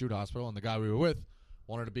see the St. Jude Hospital, and the guy we were with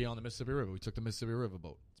wanted to be on the Mississippi River. We took the Mississippi River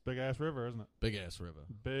boat. It's a big ass river, isn't it? Big ass river.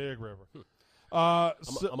 Big river.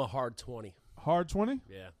 I'm a hard 20. Hard 20.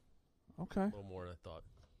 Yeah, Okay, a little more than I thought.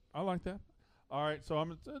 I like that. All right, so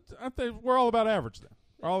I think we're all about average then.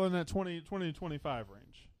 We're all in that 20 to 25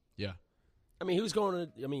 range. Yeah. I mean, who's going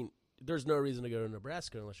to? I mean, there's no reason to go to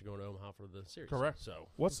Nebraska unless you're going to Omaha for the series. Correct. So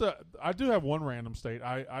What's the? I do have one random state.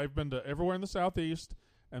 I've been to everywhere in the southeast,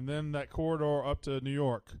 and then that corridor up to New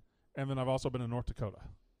York, and then I've also been to North Dakota.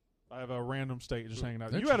 I have a random state just hanging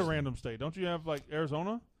out. You had a Interesting. random state, don't you? Have like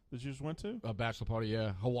Arizona that you just went to? A bachelor party,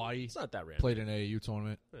 yeah. Hawaii. it's not that random. Played an AAU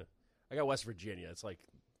tournament. I got West Virginia. It's like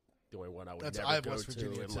the only one I would That's- never I have go West to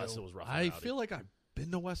Virginia, unless too. it was rough. I feel like I've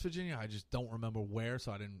been to West Virginia. I just don't remember where,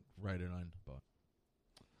 so I didn't write it on. But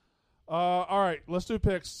All right, let's do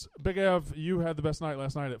picks. Big Ev, you had the best night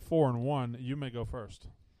last night at 4-1. You may go first,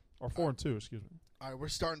 or 4-2. Excuse me. All right, we're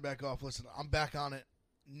starting back off. Listen, I'm back on it.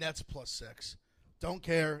 Nets +6. Don't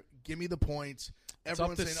care. Give me the points. It's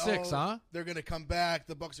Everyone's up to saying, 6, oh, huh? they're going to come back.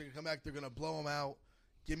 The Bucks are going to come back. They're going to blow them out.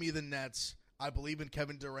 Give me the Nets. I believe in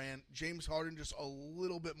Kevin Durant. James Harden just a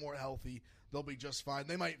little bit more healthy. They'll be just fine.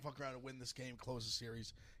 They might fuck around and win this game, close the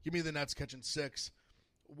series. Give me the Nets catching 6.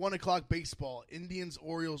 1 o'clock baseball. Indians,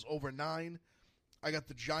 Orioles over 9. I got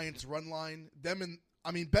the Giants run line. Betting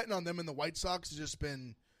on them and the White Sox has just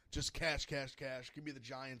been just cash. Give me the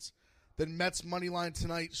Giants. Then Mets money line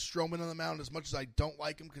tonight. Stroman on the mound. As much as I don't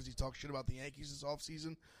like him because he talks shit about the Yankees this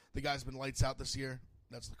offseason, the guy's been lights out this year.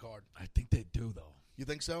 That's the card. I think they do, though. You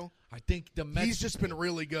think so? I think the Mets. He's just been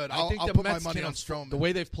really good. I I'll think the put my Mets money can on aff- Stroman. The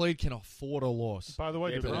way they've played can afford a loss. By the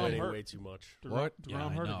way, They've been DeGrom winning hurt. way too much. What? DeGrom Yeah, I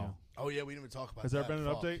hurt know. again. Oh yeah, we didn't even talk about Has that. there been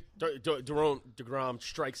an Fuck. update? DeGrom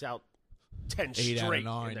strikes out 10 8 straight. out of and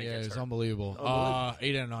 9. then Yeah, gets it's hurt. unbelievable. Unbelievable.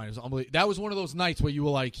 8 out of 9. It was unbelievable. That was one of those nights where you were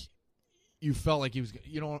like, you felt like he was,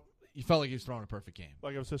 you felt like he was throwing a perfect game.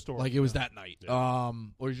 Like it was historic. Like it was that night.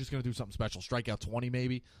 Or he's just gonna do something special. Strike out 20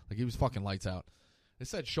 maybe. Like he was fucking lights out. They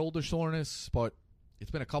said shoulder soreness, but it's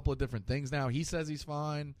been a couple of different things now. He says he's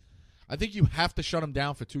fine. I think you have to shut him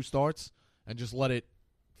down for 2 starts and just let it.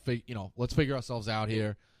 Let's figure ourselves out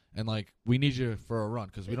here. And like we need you for a run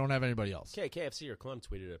because we don't have anybody else. KFC or Clem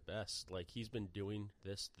tweeted it best. Like he's been doing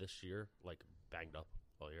this year, like banged up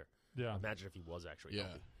all year. Yeah. Imagine if he was actually Yeah.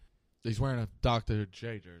 healthy. He's wearing a Dr.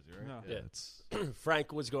 J jersey, right? Yeah. It's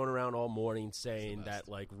Frank was going around all morning saying It's the best.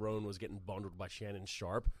 that like Roan was getting bundled by Shannon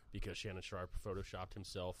Sharp because Shannon Sharp photoshopped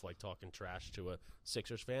himself like talking trash to a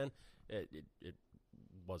Sixers fan. It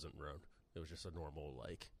wasn't Roan. It was just a normal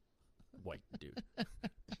like white dude.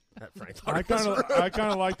 That Frank thought I it was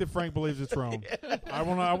kind of like that Frank believes it's wrong. I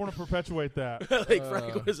want to perpetuate that. Roan. Like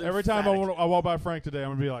Frank was Every time emphatic. I walk by Frank today, I'm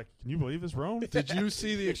gonna be like, "Can you believe this, Rome?" Did you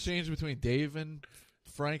see the exchange between Dave and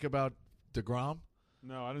Frank about DeGrom?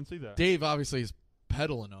 No, I didn't see that. Dave obviously is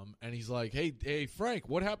peddling him, and he's like, "Hey, Frank,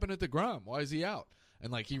 what happened to DeGrom? Why is he out?"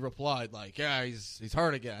 And like he replied, like, "Yeah, he's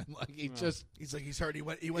hurt again." Like he just He's like he's hurt. He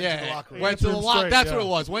went to the locker room. went to the Answered locker. straight, That's yeah. what it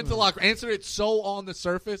was. Went to the locker. Answered it so on the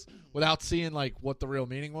surface without seeing like what the real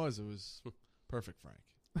meaning was. It was perfect, Frank.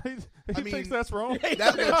 he I mean- thinks that's wrong.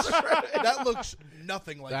 That looks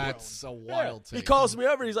nothing like That's Roan. a wild He take. calls me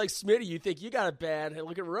over. He's like, "Smitty, you think you got it bad? Hey,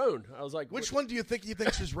 look at Roan." I was like, Which "What one do you think he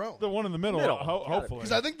thinks is Roan? The one in the middle, Middle. hopefully.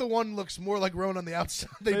 Because I think the one looks more like Roan on the outside.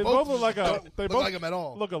 They, They both both look like a. don't They look both like him at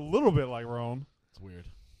all. look a little bit like Roan. It's weird.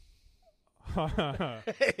 All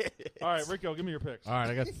right, Rico, give me your picks. All right,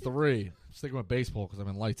 I got 3. Sticking with baseball because I'm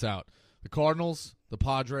in lights out. The Cardinals, the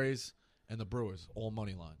Padres, and the Brewers, all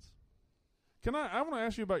money lines. I want to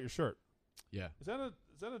ask you about your shirt. Yeah. Is that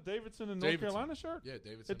a Davidson in North Davidson. Carolina shirt? Yeah,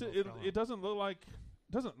 Davidson. It doesn't look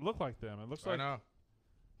like them. It looks I like know.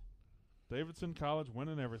 Davidson College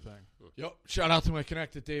winning everything. Yep. Shout out to my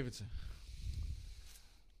connect at Davidson.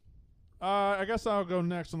 I guess I'll go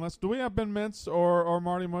next. Do we have Ben Mintz or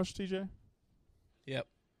Marty Mush, TJ? Yep.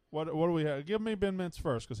 What do we have? Give me Ben Mintz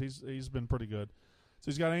first because he's been pretty good. So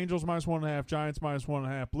he's got Angels -1.5, Giants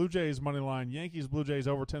 -1.5, Blue Jays money line, Yankees Blue Jays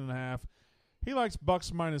over 10.5. He likes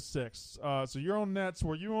Bucks -6. So you're on Nets.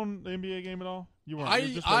 Were you on the NBA game at all? You weren't. You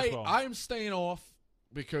were just baseball. I'm staying off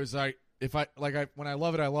because when I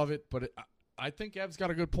love it, I love it. But I think Ev's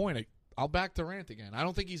got a good point. I'll back Durant again. I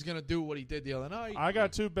don't think he's gonna do what he did the other night. I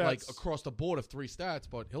got 2 bets. like across the board of 3 stats,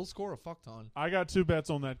 but he'll score a fuck ton. I got 2 bets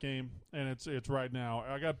on that game, and it's right now.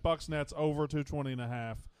 I got Bucks Nets over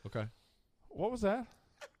 220.5. Okay. What was that?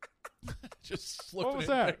 Just slipping was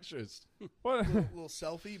in that? pictures. What? little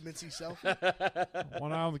selfie, Mincy selfie.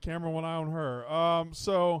 One eye on the camera, one eye on her.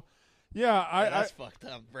 So, yeah, That's fucked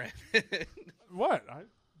up, Brandon. what?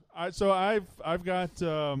 I've got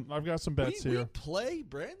some bets we here. play.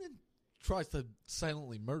 Brandon tries to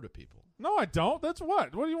silently murder people. No, I don't. That's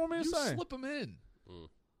what. What do you want me to You say? slip them in.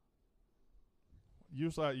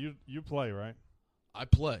 You play, right? I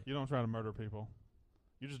play. You don't try to murder people.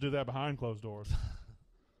 You just do that behind closed doors.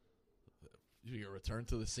 You get returned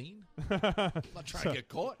to the scene. I'm not trying to get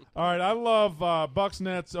caught. All right, I love Bucks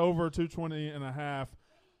Nets over 220.5.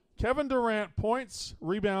 Kevin Durant points,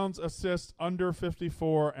 rebounds, assists under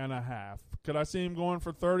 54.5. Could I see him going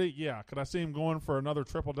for 30? Yeah. Could I see him going for another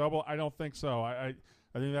triple double? I don't think so. I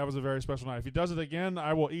think that was a very special night. If he does it again,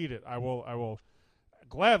 I will eat it. I will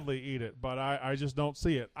gladly eat it, but I just don't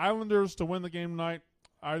see it. Islanders to win the game tonight.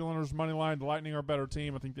 Islanders money line. The Lightning are a better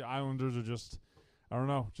team. I think the Islanders are just, I don't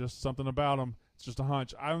know, just something about them. It's just a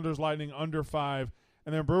hunch. Islanders Lightning under 5,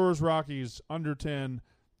 and then Brewers Rockies under 10.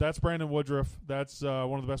 That's Brandon Woodruff. That's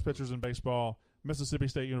one of the best pitchers in baseball. Mississippi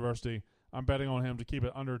State University. I'm betting on him to keep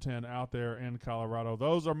it under 10 out there in Colorado.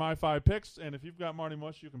 Those are my 5 picks, and if you've got Marty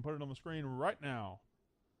Mush, you can put it on the screen right now.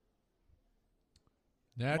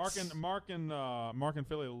 Mark in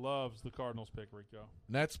Philly loves the Cardinals pick, Rico.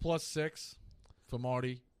 Nets +6 for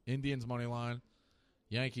Marty. Indians money line.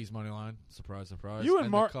 Yankees money line. Surprise, surprise. You and the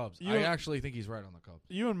Mar- Cubs. you I and- actually think he's right on the Cubs.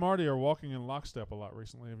 You and Marty are walking in lockstep a lot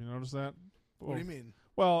recently. Have you noticed that? What do you mean?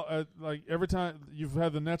 Well, like every time you've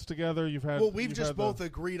had the Nets together, you've had. Well, we've you've just had both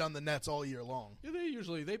agreed on the Nets all year long. Yeah, they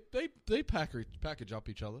usually they package up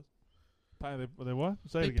each other. They what?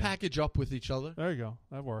 Say it They again. package up with each other. There you go.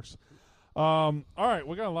 That works. All right,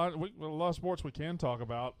 we got a lot of sports we can talk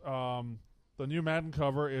about. The new Madden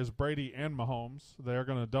cover is Brady and Mahomes. They're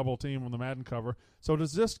going to double team on the Madden cover. So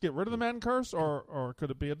does this get rid of the Madden curse, or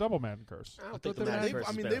could it be a double Madden curse? I don't think the thought Madden they- curse I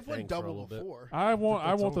has mean, been a they've went thing for a double little bit. before. I want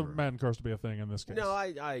that's the over. Madden curse to be a thing in this case. No,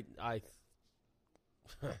 I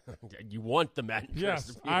you want the Madden curse Yes,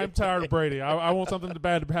 to be I'm tired of Brady. I want something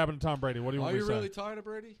bad to happen to Tom Brady. What do you Are want me you to really say? tired of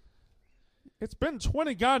Brady? It's been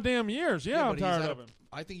 20 goddamn years. Yeah, I'm but he's tired at of a- him.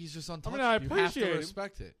 I think he's just untouched. I You have appreciate to him.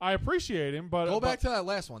 respect it. I appreciate him, but Go back to that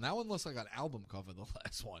last one. That one looks like an album cover. The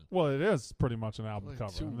last one. Well, it is pretty much an album Like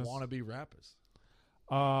cover. two And this- wannabe rappers.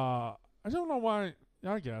 I don't know why.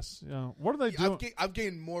 I guess. Yeah. What are they doing? I've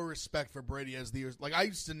gained more respect for Brady as the years. Like I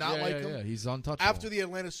used to not like him. Yeah, he's untouchable. After the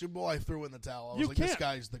Atlanta Super Bowl, I threw in the towel. I was You like, this can't.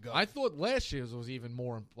 guy's the goat. I thought last year's was even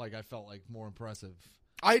more. Like I felt like more impressive.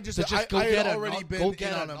 I just, To just I, go I get had already another- been go in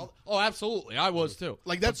get on him. another- Oh, absolutely, I was too.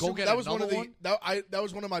 Like But that's go get that was one of another the one? that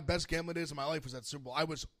was one of my best gambling days of my life. Was that Super Bowl? I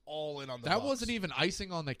was all in on the. That Bucs. wasn't even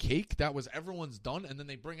icing on the cake. That was everyone's done, and then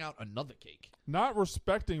they bring out another cake. Not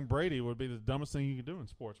respecting Brady would be the dumbest thing you can do in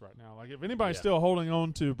sports right now. Like if anybody's Yeah. still holding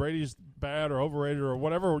on to Brady's bad or overrated or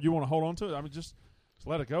whatever you want to hold on to, I mean just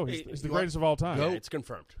let it go. He's, Hey, he's the you greatest of all time. Yeah, it's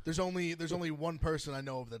confirmed. There's only one person I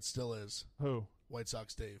know of that still is Who? White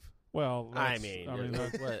Sox Dave. Well, I that's- mean,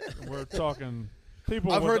 that's- we're talking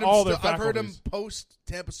people I've with heard him. all their I've heard him faculties. post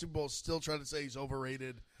Tampa Super Bowl still trying to say he's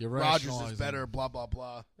overrated. You're Rodgers is rationalizing. better. Blah blah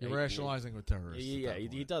blah. You're He- rationalizing with terrorists. Yeah, at that he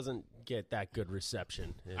point. doesn't get that good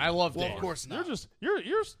reception. I love Well, Dave. of course You're not. just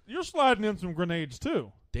you're sliding in some grenades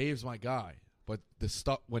too. Dave's my guy, but the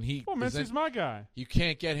stuff when he Well, is Mincey's in- my guy. you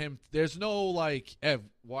can't get him. There's no like, Ev,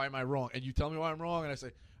 why am I wrong? And you tell me why I'm wrong, and I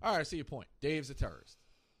say, all right, I see your point. Dave's a terrorist.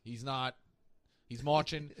 He's not. He's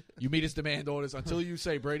marching. You meet his demand orders until you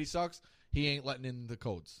say Brady sucks. He ain't letting in the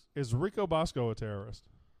codes. Is Rico Bosco a terrorist?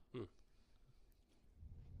 Hmm.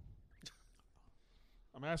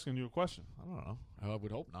 I'm asking you a question. I don't know. I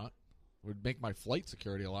would hope not. Would make my flight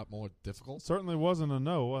security a lot more difficult. Certainly wasn't a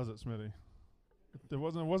no, was it, Smitty? It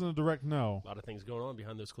wasn't a direct no. A lot of things going on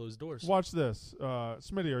behind those closed doors. Watch this.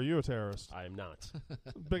 Smitty, are you a terrorist? I am not.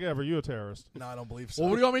 Big Ev, are you a terrorist? No, I don't believe so. Well,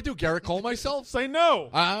 what do you want me to do? Garrett Cole myself? Say no.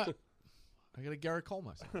 I gotta Garrett Cole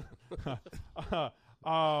myself.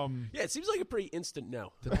 Yeah, it seems like a pretty instant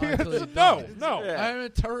no. Deny until you no, die. no. Yeah. I'm a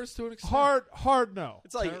terrorist to an extent. Hard no.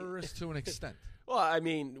 It's like, terrorist to an extent. well, I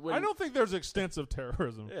mean, when, I don't think there's extensive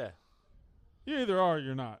terrorism. Yeah, You either are or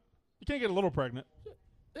you're not. You can't get a little pregnant.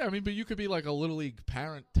 Yeah, I mean, but you could be like a little league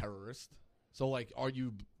parent terrorist. So, like, are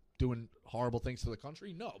you doing horrible things to the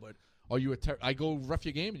country? No, but are you I go ref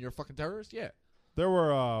your game and you're a fucking terrorist? Yeah. There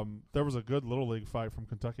was a good little league fight from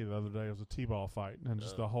Kentucky the other day. It was a t-ball fight, and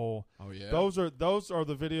just the whole. Oh yeah. Those are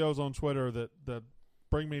the videos on Twitter that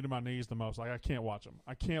bring me to my knees the most. Like I can't watch them.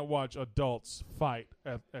 I can't watch adults fight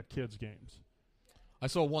at kids games. I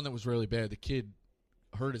saw one that was really bad. The kid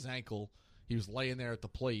hurt his ankle. He was laying there at the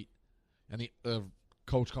plate, and the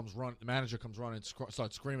coach comes running. The manager comes running and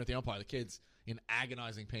starts screaming at the umpire. The kid's in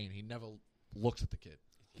agonizing pain. He never looks at the kid.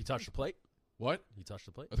 he touched the plate. What? He touched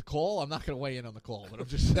the plate. The call? I'm not going to weigh in on the call, but I'm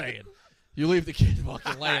just saying. You leave the kid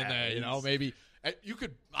fucking laying there, you know, maybe. You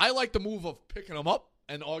could. I like the move of picking him up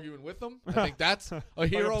and arguing with them. I think that's a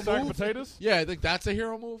hero Like a sack of move. potatoes? Yeah, I think that's a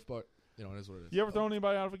hero move, but, you know, it is what it is. You ever thrown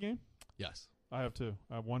anybody out of a game? Yes. I have too.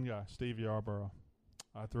 I have one guy, Steve Yarborough.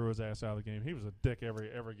 I threw his ass out of the game. He was a dick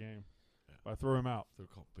every game. I threw him out. Threw a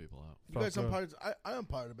couple people out. You guys Felt good. umpired. I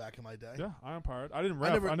umpired back in my day. Yeah, I umpired. I didn't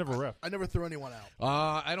ref. I never ref. I never threw anyone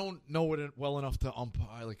out. I don't know it well enough to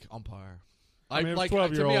umpire. I mean, it was like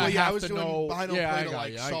 12-year-old. to me, Well, I yeah, I have was to doing know. behind home yeah, plate I to, got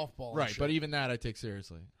like, you. softball and right? shit. But even that, I take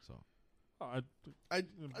seriously. So I took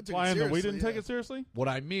Implying that we seriously, didn't take yeah. it seriously? what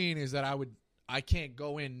I mean is that I can't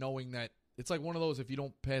go in knowing that it's like one of those. If you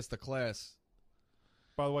don't pass the class,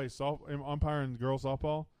 By the way, umpiring girls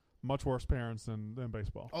softball, much worse parents than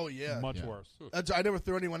baseball. Oh yeah, Much Yeah. worse. I never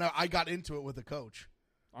threw anyone out. I got into it with the coach.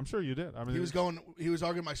 I'm sure you did. I mean, He was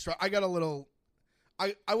arguing my strike. I got a little.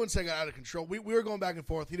 I wouldn't say I got out of control. We were going back and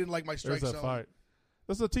forth. He didn't like my strike There's that zone. fight.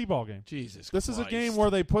 This is a t-ball game. Jesus. This is a Christ. game where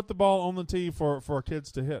they put the ball on the tee for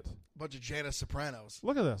kids to hit. Bunch of Janice Sopranos.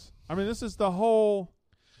 Look at this. I mean, this is the whole.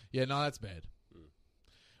 Yeah, no, that's bad.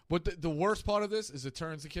 But the worst part of this is it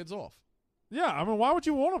turns the kids off. Yeah, I mean, why would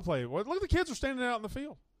you want to play? Look, the kids are standing out in the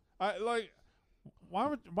field. Why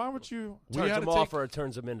would you? We Turns had him to off take- or it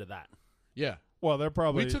turns him into that. Yeah. Well, they're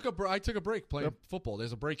probably. I took a break playing Yep. football.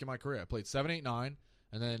 There's a break in my career. I played 7, 8, 9,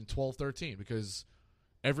 and then 12, 13 because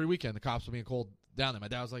every weekend the cops were being called down there. My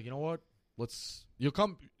dad was like, you know what? You'll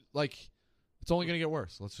come, like, it's only going to get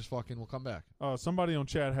worse. Let's just we'll come back. Somebody on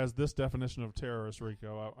chat has this definition of terrorist,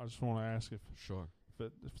 Rico. I just want to ask if Sure.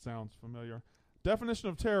 it sounds familiar. Definition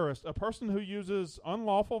of terrorist: a person who uses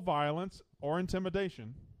unlawful violence or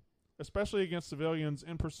intimidation especially against civilians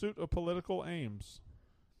in pursuit of political aims?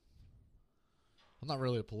 I'm not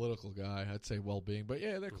really a political guy. I'd say well-being, but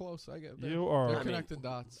yeah, they're close. I get You are they're I mean, connecting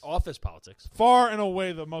dots. Office politics. far and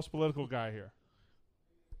away the most political guy here.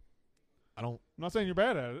 I don't. I'm not saying you're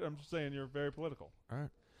bad at it. I'm just saying you're very political. All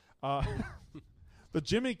right. The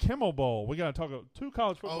Jimmy Kimmel Bowl. We got to talk about two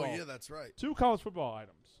college football. Oh yeah, that's right. Two college football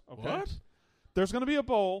items. Okay. What? There's going to be a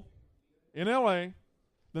bowl in L.A.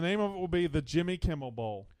 The name of it will be the Jimmy Kimmel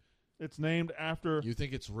Bowl. It's named after. You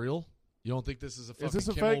think it's real? You don't think this is a fucking Is this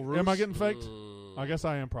a Kimmel fake? ruse? Am I getting faked? Mm. I guess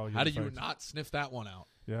I am probably. How do getting you faked. not sniff that one out?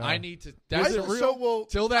 Yeah. I need to. Is That's it real? Well,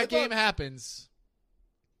 till I that game thought- happens.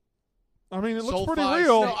 I mean, it looks SoFi pretty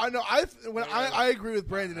real. No, I know. I agree with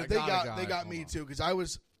Brandon. I If they got a got guy. they got Hold me on. too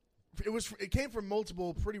because it came from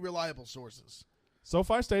multiple pretty reliable sources.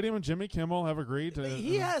 SoFi Stadium and Jimmy Kimmel have agreed to.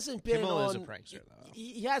 He hasn't been Kimmel on. is a prankster, though.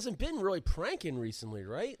 He hasn't been really pranking recently,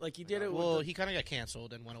 right? Like he did it. Well, with he kind of got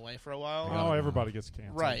canceled and went away for a while. Oh, everybody gets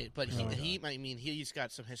canceled. Right, but Oh, he's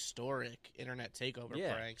got some historic internet takeover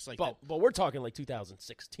yeah. pranks. Like but we're talking like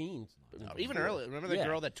 2016. even earlier. Remember the Yeah.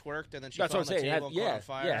 girl that twerked and then she That's fell what on I'm the saying. table and Yeah, caught on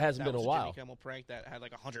fire? yeah, it hasn't That been a was while. Jimmy Kimmel prank that had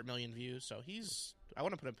like 100 million views. So I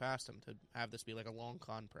wouldn't put it past him to have this be like a long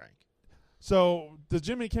con prank. So the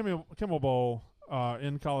Jimmy Kimmel Bowl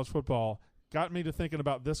in college football got me to thinking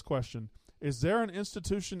about this question: is there an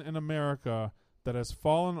institution in America that has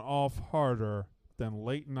fallen off harder than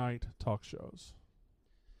late night talk shows?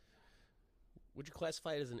 Would you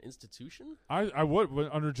classify it as an institution? I would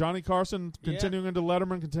under Johnny Carson continuing into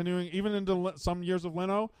Letterman, continuing even into some years of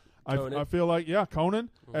Leno. Conan. I feel like Conan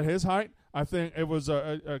at his height. I think it was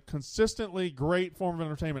a consistently great form of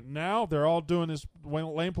entertainment. Now they're all doing this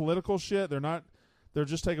lame political shit. They're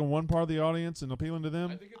just taking one part of the audience and appealing to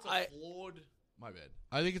them. I think it's a flawed. My bad.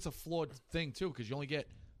 I think it's a flawed thing too because you only get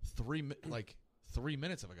 3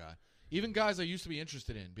 minutes of a guy. Even guys I used to be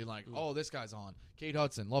interested in, being like, "Oh, this guy's on." Kate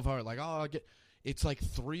Hudson, love her. Like, "Oh, I get." It's like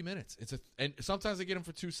 3 minutes. And sometimes they get them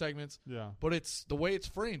for 2 segments. Yeah. But it's the way it's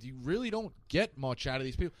framed. You really don't get much out of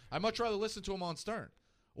these people. I'd much rather listen to them on Stern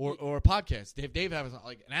or a podcast. Dave has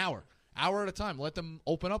like an hour at a time. Let them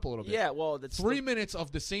open up a little bit. Yeah, well, that's 3 minutes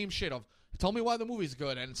of the same shit of tell me why the movie's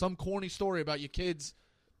good and some corny story about your kids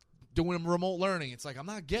doing remote learning. It's like I'm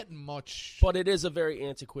not getting much. But it is a very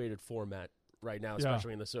antiquated format right now, Yeah.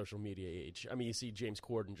 especially in the social media age. I mean, you see James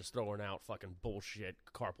Corden just throwing out fucking bullshit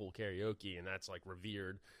carpool karaoke, and that's like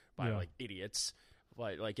revered by Yeah. like idiots.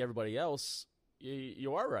 But like everybody else,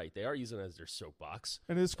 you are right. They are using it as their soapbox.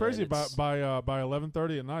 And it's crazy. And it's- By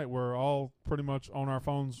 11:30 at night, we're all pretty much on our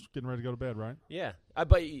phones, getting ready to go to bed. Right? Yeah,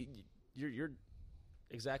 but you're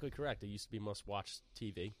exactly correct. It used to be must-watch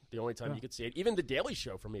TV. The only time Yeah. you could see it, even The Daily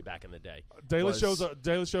Show for me back in the day. Daily was-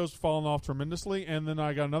 Show's fallen off tremendously, and then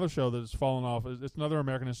I got another show that's fallen off. It's another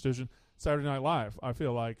American institution, Saturday Night Live. I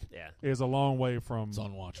feel like Yeah. is a long way from It's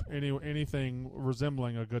unwatchable. anything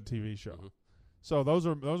resembling a good TV show. Mhm. So those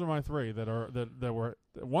are my three that were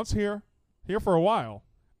once here for a while,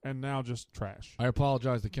 and now just trash. I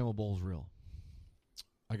apologize. The Kimmel Bowl's real.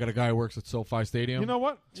 I got a guy who works at SoFi Stadium. You know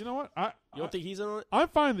what? You don't think he's in on it? I'm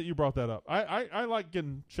fine that you brought that up. I like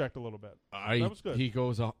getting checked a little bit. That was good. He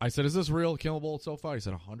goes. I said, "Is this real?" Kimmel Bowl at SoFi. He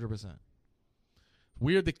said, 100%.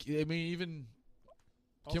 Weird. Even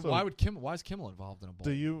Also, why is Kimmel involved in a bowl?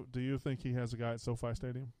 do you think he has a guy at SoFi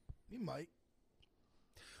Stadium? He might.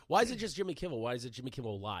 Why is it just Jimmy Kimmel? Why is it Jimmy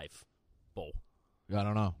Kimmel Live Bowl? I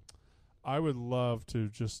don't know. I would love to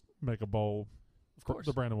just make a bowl, Of course.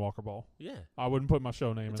 the Brandon Walker Bowl. Yeah. I wouldn't put my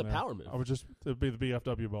show name It's in a there. power move. I would just it'd be the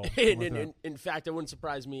BFW Bowl. In fact, it wouldn't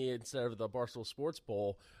surprise me instead of the Barstool Sports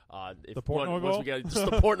Bowl, if The Portnoy once Bowl? we get just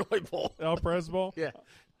the Portnoy Bowl. El Prez Bowl. Yeah.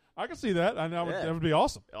 I can see that. I know Yeah. that would be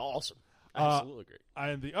awesome. Awesome. Absolutely great.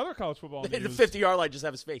 And the other college football The news, 50-yard line just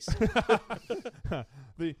have his face.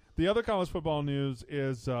 the other college football news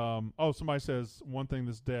is somebody says one thing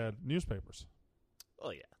that's dead: newspapers.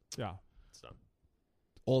 Oh, yeah. Yeah. It's done.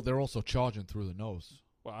 Oh, they're also charging through the nose.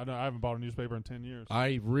 Well, I haven't bought a newspaper in 10 years.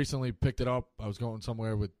 I recently picked it up. I was going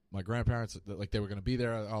somewhere with my grandparents. Like they were going to be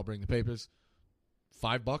there. I'll bring the papers.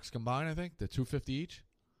 $5 combined, I think. They're $2.50 each.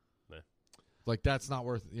 Yeah. Like that's not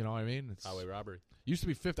worth. You know what I mean? It's Highway robbery. used to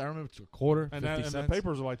be 50. I remember it's a quarter, and 50 the cents.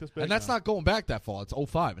 papers are like this big. And that's now. not going back that far. It's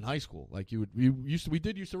 05 in high school. Like we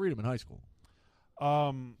did used to read them in high school.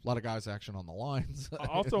 A lot of guys action on the lines.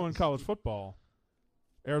 Also in college football,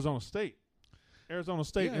 Arizona State Yeah,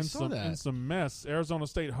 I in saw that. some mess. Arizona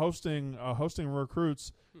State hosting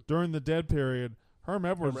recruits during the dead period. Herm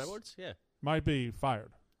Edwards, Herm Edwards? Yeah. might be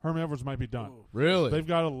fired. Herm Edwards might be done. Really? They've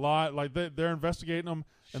got a lot, like they're investigating them,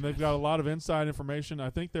 and they've got a lot of inside information. I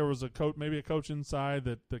think there was a coach inside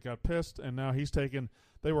that got pissed, and now he's taken.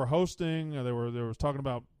 They were hosting. They was talking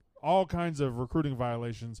about all kinds of recruiting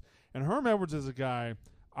violations. And Herm Edwards is a guy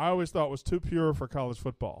I always thought was too pure for college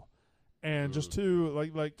football, and just too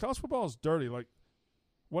like college football is dirty. Like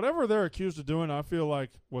whatever they're accused of doing, I feel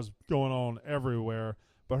like was going on everywhere.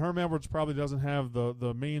 But Herm Edwards probably doesn't have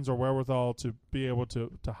the means or wherewithal to be able to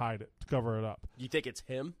hide it, to cover it up. You think it's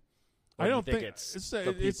him? Or I do you don't think it's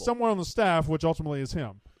it's someone on the staff, which ultimately is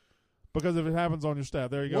him. Because if it happens on your staff,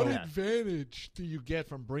 there you go. What advantage do you get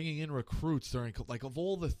from bringing in recruits during like of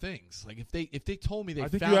all the things? Like if they told me they I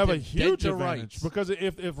think found you have a him huge dead to advantage rights. because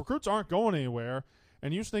if recruits aren't going anywhere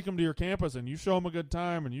and you sneak them to your campus and you show them a good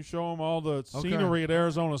time and you show them all the scenery at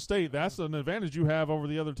Arizona State, that's an advantage you have over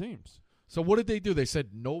the other teams. So what did they do? They said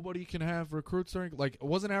nobody can have recruits during. Like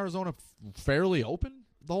wasn't Arizona fairly open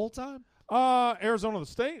the whole time? Arizona the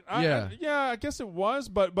State? Yeah. I guess it was,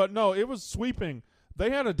 but no, it was sweeping. They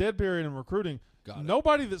had a dead period in recruiting. Got it.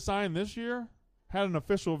 Nobody that signed this year had an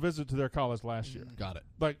official visit to their college last year. Got it.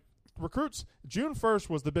 Like recruits, June 1st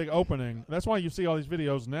was the big opening. That's why you see all these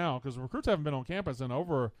videos now because recruits haven't been on campus in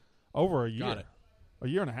over a year. Got it. A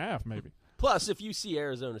year and a half, maybe. Plus, if you see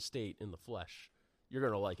Arizona State in the flesh, you're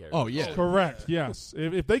going to like Arizona. Oh yeah. Correct. Yes.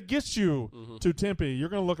 If they get you to Tempe, you're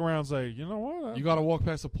going to look around and say, you know what? You got to walk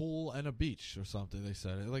past a pool and a beach or something. They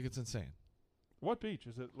said like it's insane. What beach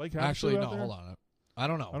is it? Lake Havasu Actually, no. out there? Hold on. I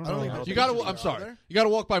don't know. I don't I don't know. think I don't You that's got to. what I'm they sorry. are there. You got to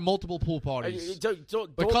walk by multiple pool parties. Don't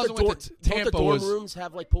Because the I went dorm, to don't Tampa the dorm was- rooms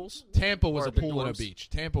have like pools? Tampa was Or a the pool and a dorms? beach.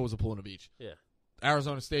 Tampa was a pool and a beach. Yeah.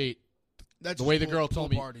 Arizona State. That's The way the just girl pool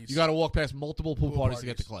told me, parties. you got to walk past multiple pool Pool parties to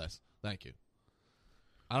get to parties. class. Thank you.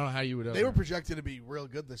 I don't know how you would. They were projected to be real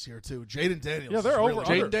good this year too. Jaden Daniels. Yeah, they're is over. really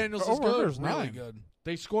Jaden good. Daniels is over good. unders Really 9. good.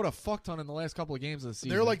 They scored a fuck ton in the last couple of games of the season.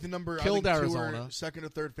 They're like the number Killed I think Arizona. second or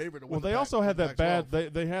third favorite. To Well, win they the also had that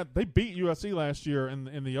Pac-12. bad. They beat USC last year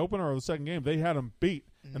in the opener or the second game. They had them beat,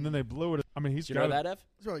 and then they blew it. I mean, he's Do you know got that, Ev?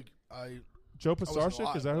 It's like Joe I wasn't Pisarcik.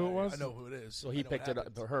 alive, Is that who it but was? I know who it is. So I he know picked what it up.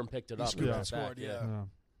 happened. Herm picked it He up. scooped and and brought it scored, back,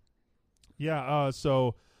 yeah.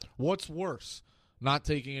 So What's worse, not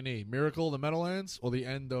taking a knee? Miracle of the Meadowlands or the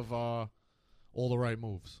end of All the Right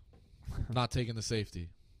Moves? Not taking the safety.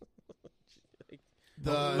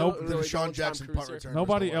 The Nope. the Really Deshaun going Jackson Tom punt Cruise return.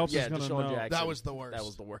 nobody was the else worst. Yeah, is going to Deshaun know. Jackson. That was the worst. That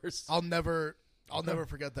was the worst. I'll never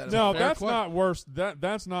forget that. No, fair that's question. not worse.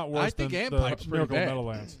 That's not worse I think than Ampipe's the pretty Miracle bad.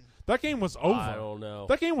 Meadowlands. That game was over. I don't know.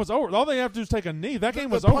 That game was over. All they have to do is take a knee. That game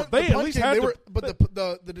was The over. punt- They the at punt least game, had they to. were, but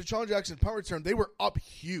the Deshaun Jackson punt return, they were up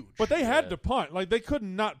huge. But they had Yeah. to punt. Like they could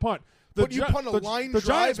not punt. But you punt a line the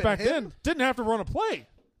drive Giants at back him? then didn't have to run a play.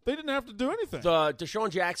 They didn't have to do anything. The Deshaun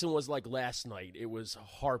Jackson was like last night. It was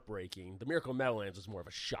heartbreaking. The Miracle Meadowlands was more of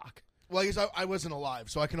a shock. well, I guess I wasn't alive,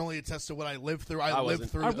 so I can only attest to what I lived through. I lived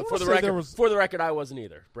wasn't. through. I the, wanna For the say record, there was- for the record, I wasn't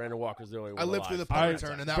either. Brandon Walker's the only one. I lived through the punt I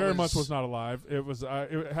return, and that very was much was not alive. It was it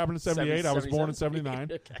happened in 78. I was born in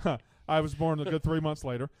 79. Okay. I was born a good 3 months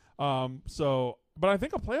later. But I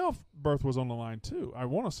think a playoff berth was on the line too. I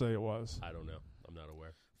want to say it was. I don't know. I'm not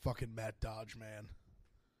aware. fucking Matt Dodge, man.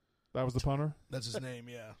 That was the punter. That's his name,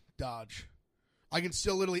 yeah. Dodge. I can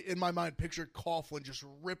still literally, in my mind, picture Coughlin just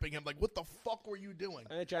ripping him. Like, what the fuck were you doing?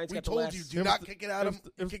 And the Giants We got the told last- you, It do was not the- kick it at it him.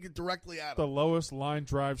 was the- Kick it directly at The him. lowest line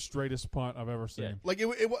drive, straightest punt I've ever seen. Yeah. Like,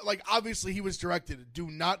 like obviously he was directed. Do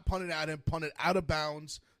not punt it at him. Punt it out of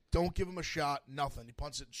bounds. Don't give him a shot. Nothing. He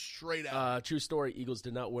punts it straight at him. True story. Eagles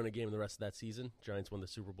did not win a game the rest of that season. Giants won the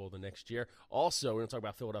Super Bowl the next year. Also, we're going to talk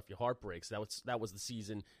about Philadelphia heartbreaks. That was the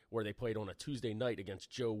season where they played on a Tuesday night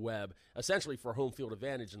against Joe Webb, essentially for home field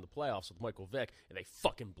advantage in the playoffs with Michael Vick, and they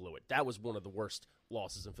fucking blew it. That was one of the worst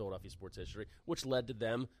losses in Philadelphia sports history, which led to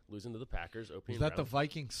them losing to the Packers. Was that the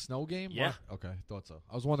Vikings snow game? Yeah. Okay, thought so.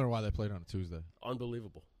 I was wondering why they played on a Tuesday.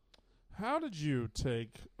 Unbelievable. How did you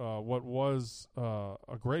take what was a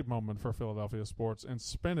great moment for Philadelphia sports and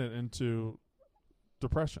spin it into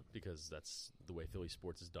depression? Because that's the way Philly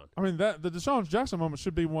sports is done. I mean, that the Deshaun Jackson moment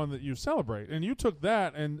should be one that you celebrate, and you took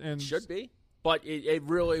that and Should be. But it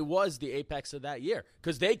really was the apex of that year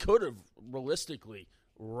because they could have realistically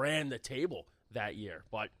ran the table that year.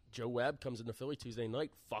 But Joe Webb comes into Philly Tuesday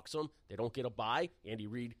night, fucks them. They don't get a bye. Andy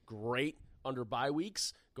Reid, great under bye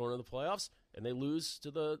weeks going to the playoffs, and they lose to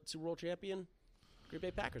the Super Bowl champion Green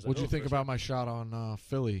Bay Packers. What'd you think about my shot on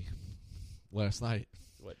Philly last night?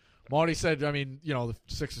 What? Marty said, I mean, you know, the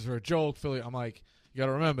Sixers are a joke. Philly, I'm like, you got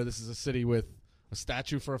to remember, this is a city with a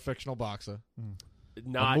statue for a fictional boxer,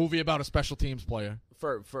 Not a movie about a special teams player.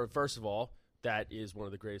 for first of all, that is one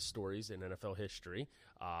of the greatest stories in NFL history.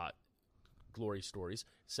 Glory stories.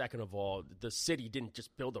 Second of all, the city didn't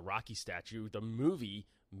just build a Rocky statue. The movie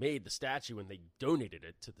made the statue and they donated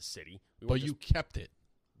it to the city. We But weren't you just- kept it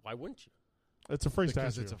why wouldn't you? it's a free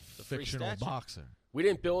because statue. it's a free fictional statue. boxer. We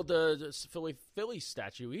didn't build the Philly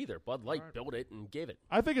statue either. Bud Light built it and gave it.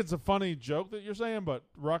 I think it's a funny joke that you're saying, but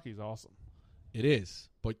Rocky's awesome. It is,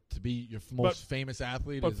 but to be your most famous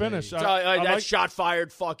athlete, But is finish. A, I That like- shot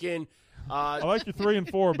fired fucking. I like your 3 and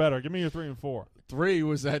 4 better. Give me your 3 and 4. 3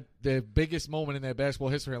 was that the biggest moment in their basketball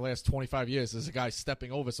history in the last 25 years is a guy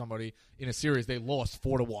stepping over somebody in a series they lost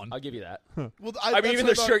 4-1. I'll give you that. Well, I mean, that's even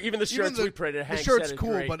what the I shirt, thought- even the shirts we printed. The Hank shirt's said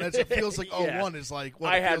cool, great. but it feels like Yeah. 01 is like.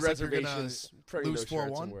 What I it had feels like you're gonna reservations printing lose those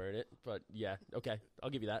shirts 4-1. and wearing it, but yeah, okay, I'll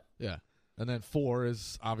give you that. Yeah, and then 4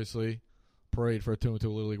 is obviously parade for a 2-2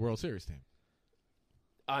 Little League World Series team.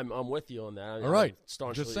 I'm with you on that. All right, I'm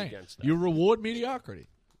staunchly just saying, against that. you reward mediocrity.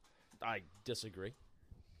 I disagree.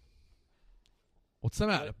 What's the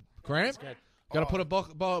matter, Grant? Go ahead. Got to put a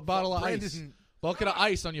bottle of ice, Brandon, bucket of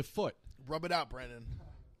ice on your foot. rub it out, Brandon.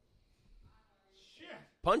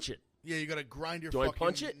 Punch it. Yeah, you gotta grind your Do I fucking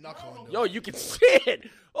punch it? knuckle into Yo, it. you can see it.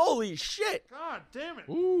 Holy shit. God damn it.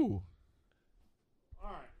 Ooh, All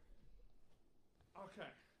right. Okay.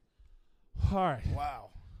 All right. Wow.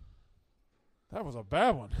 That was a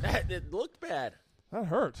bad one. It looked bad. That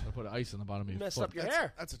hurt. I put ice on the bottom of You your messed foot. up your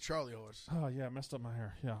hair. That's a Charlie horse. Oh, yeah, I messed up my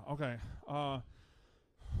hair. Yeah, okay.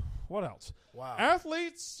 What else? Wow.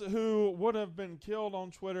 Athletes who would have been killed on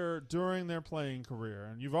Twitter during their playing career.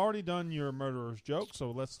 And you've already done your murderer's joke,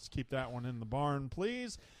 so let's keep that one in the barn,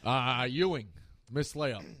 please. Ewing, missed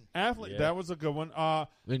layup Athlete, Yeah. that was a good one.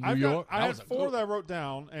 in New I've York. I That had was a 4 good- that I wrote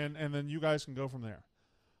down, and then you guys can go from there.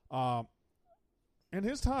 In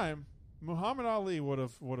his time, Muhammad Ali would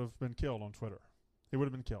have been killed on Twitter. He would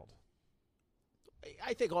have been killed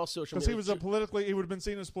I think all social because media. he would have been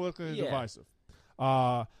seen as politically Yeah. divisive.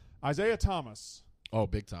 Isaiah Thomas, Oh,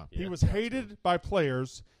 big time. he Yeah, was that's hated by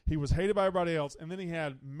players. He was hated by everybody else, and then he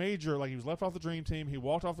had major, like he was left off the dream team. He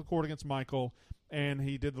walked off the court against Michael, and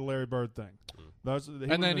he did the Larry Bird thing.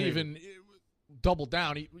 And then even doubled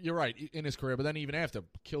down. You're right in his career, but then even after,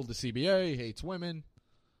 killed the CBA, hates women,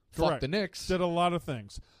 fucked Correct. the Knicks. did a lot of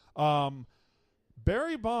things.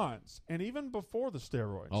 Barry Bonds, and even before the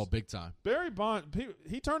steroids. Oh, big time. Barry Bonds,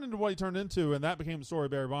 he turned into what he turned into, and that became the story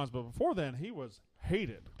of Barry Bonds. But before then, he was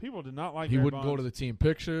hated. People did not like He Barry wouldn't Bonds. go to the team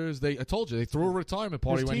pictures. I told you, they threw a retirement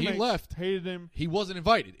party His when he teammates left. hated him. He wasn't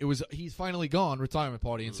invited. He's finally gone. Retirement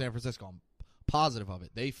party in San Francisco. I'm positive of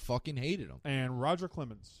it. They fucking hated him. And Roger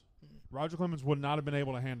Clemens. Roger Clemens would not have been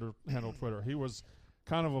able to handle Twitter. He was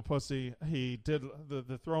kind of a pussy. He did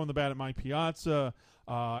the throwing the bat at Mike Piazza,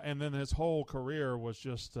 and then his whole career was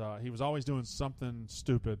just he was always doing something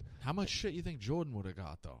stupid. How much shit you think Jordan would have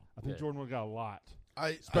got though? I think Yeah. Jordan would have got a lot. I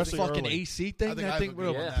Especially think, Fucking early. AC I thing. think That I thing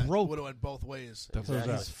would Yeah. have broke. would have went both ways. That's what it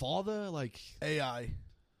was His father, like AI.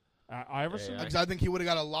 Iverson. Yeah. Because I think he would have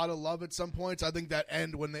got a lot of love at some points. I think that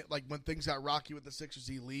end when when things got rocky with the Sixers,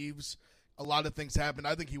 he leaves. A lot of things happened.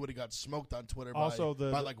 I think he would have got smoked on Twitter Also,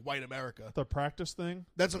 by like white America. The practice thing.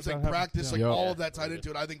 That's what I'm saying. That happened- Practice, yeah. like Yeah. all of that tied into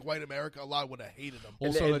it. I think white America, a lot would have hated him. And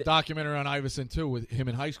also the- the documentary on Iverson too, with him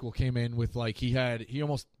in high school came in with like he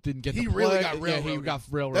almost didn't get. He to really play. got Yeah, he railroaded. got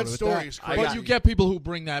railroaded. That with story is crazy. But you get people who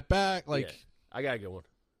bring that back, like. Yeah. I got a good one.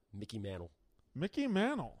 Mickey Mantle. Mickey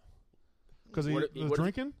Mantle. Because he What- was what-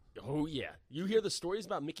 drinking? Oh yeah, you hear the stories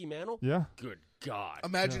about Mickey Mantle? Yeah. Good God.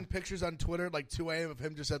 Imagine pictures on Twitter like 2 a.m. of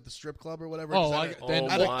him just at the strip club or whatever. Oh, Just I-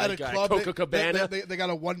 then- at a, my at a God. club. Coca-Cabana? They got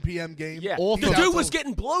a 1 p.m. game. Yeah, All the from- dude was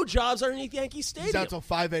getting blowjobs underneath Yankee He's Stadium. out till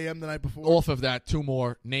 5 a.m. the night before. Off of that, 2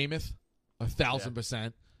 more. Namath,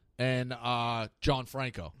 1,000%, and John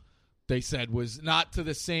Franco. They said was not to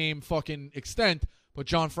the same fucking extent, but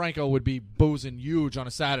John Franco would be boozing huge on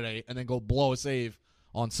a Saturday and then go blow a save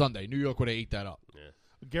on Sunday. New York would have ate that up.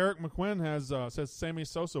 Garrick McQuinn has says Sammy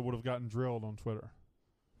Sosa would have gotten drilled on Twitter.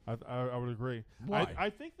 I would agree. Why? I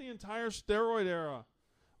think the entire steroid era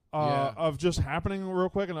Yeah. of just happening real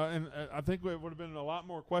quick, and I think it would have been a lot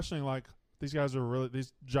more questioning. Like these guys are really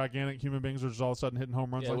these gigantic human beings are just all of a sudden hitting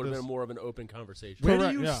home runs Yeah, it like would have this. been more of an open conversation. Where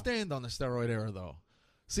Correct, do you yeah. stand on the steroid era, though?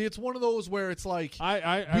 See, it's one of those where it's like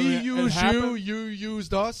I we mean, it used you, happened. you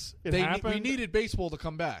used us. It We happened. needed baseball to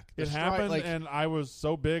come back. The It strike, happened, like, and I was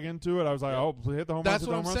so big into it. I was like, "Oh, hit the home That's runs!" hit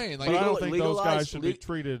what the I'm home runs. saying, like, but I don't think those legalize- guys should be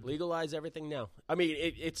treated. Legalize everything now. I mean,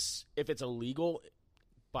 it's if it's illegal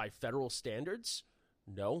by federal standards,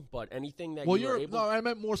 no. But anything that well, you're you're able, no, I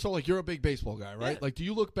meant more so like you're a big baseball guy, right? Yeah. Like, do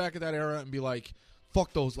you look back at that era and be like,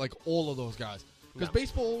 "Fuck those!" Like all of those guys, because No.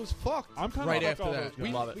 basall was fucked. I'm kinda right fuck after all that. those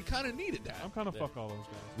guys. Love it. We kind of needed that. I'm kind of fuck all those guys.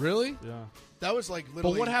 Really? Yeah. That was like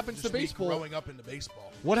literally. what happens to just me baseball? Growing up into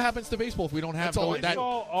baseball. What happens to baseball if we don't have That's all that?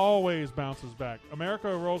 Baseball always bounces back.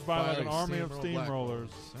 America rolls by like an By army of steamroll steamrollers,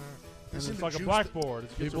 and Listen it's to like a Juice blackboard. It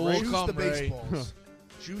gets People erased. will Juice come, the Ray. baseballs.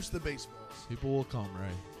 Juice the baseballs. People will come, Ray.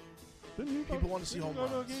 Didn't you People go, want to see didn't you home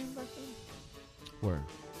go to a runs. game back then? Where?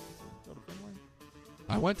 Go to Fenway?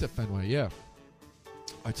 I went to Fenway, yeah.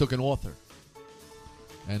 I took an author.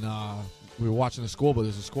 And we were watching the scoreboard.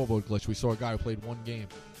 There's a scoreboard glitch. We saw a guy who played one game.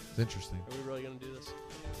 It's interesting. Are we really going to do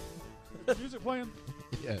this? Music playing?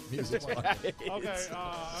 Yeah, music. Okay.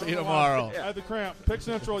 See you tomorrow. At the Cramp. Pick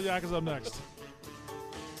Central. Yak is up next.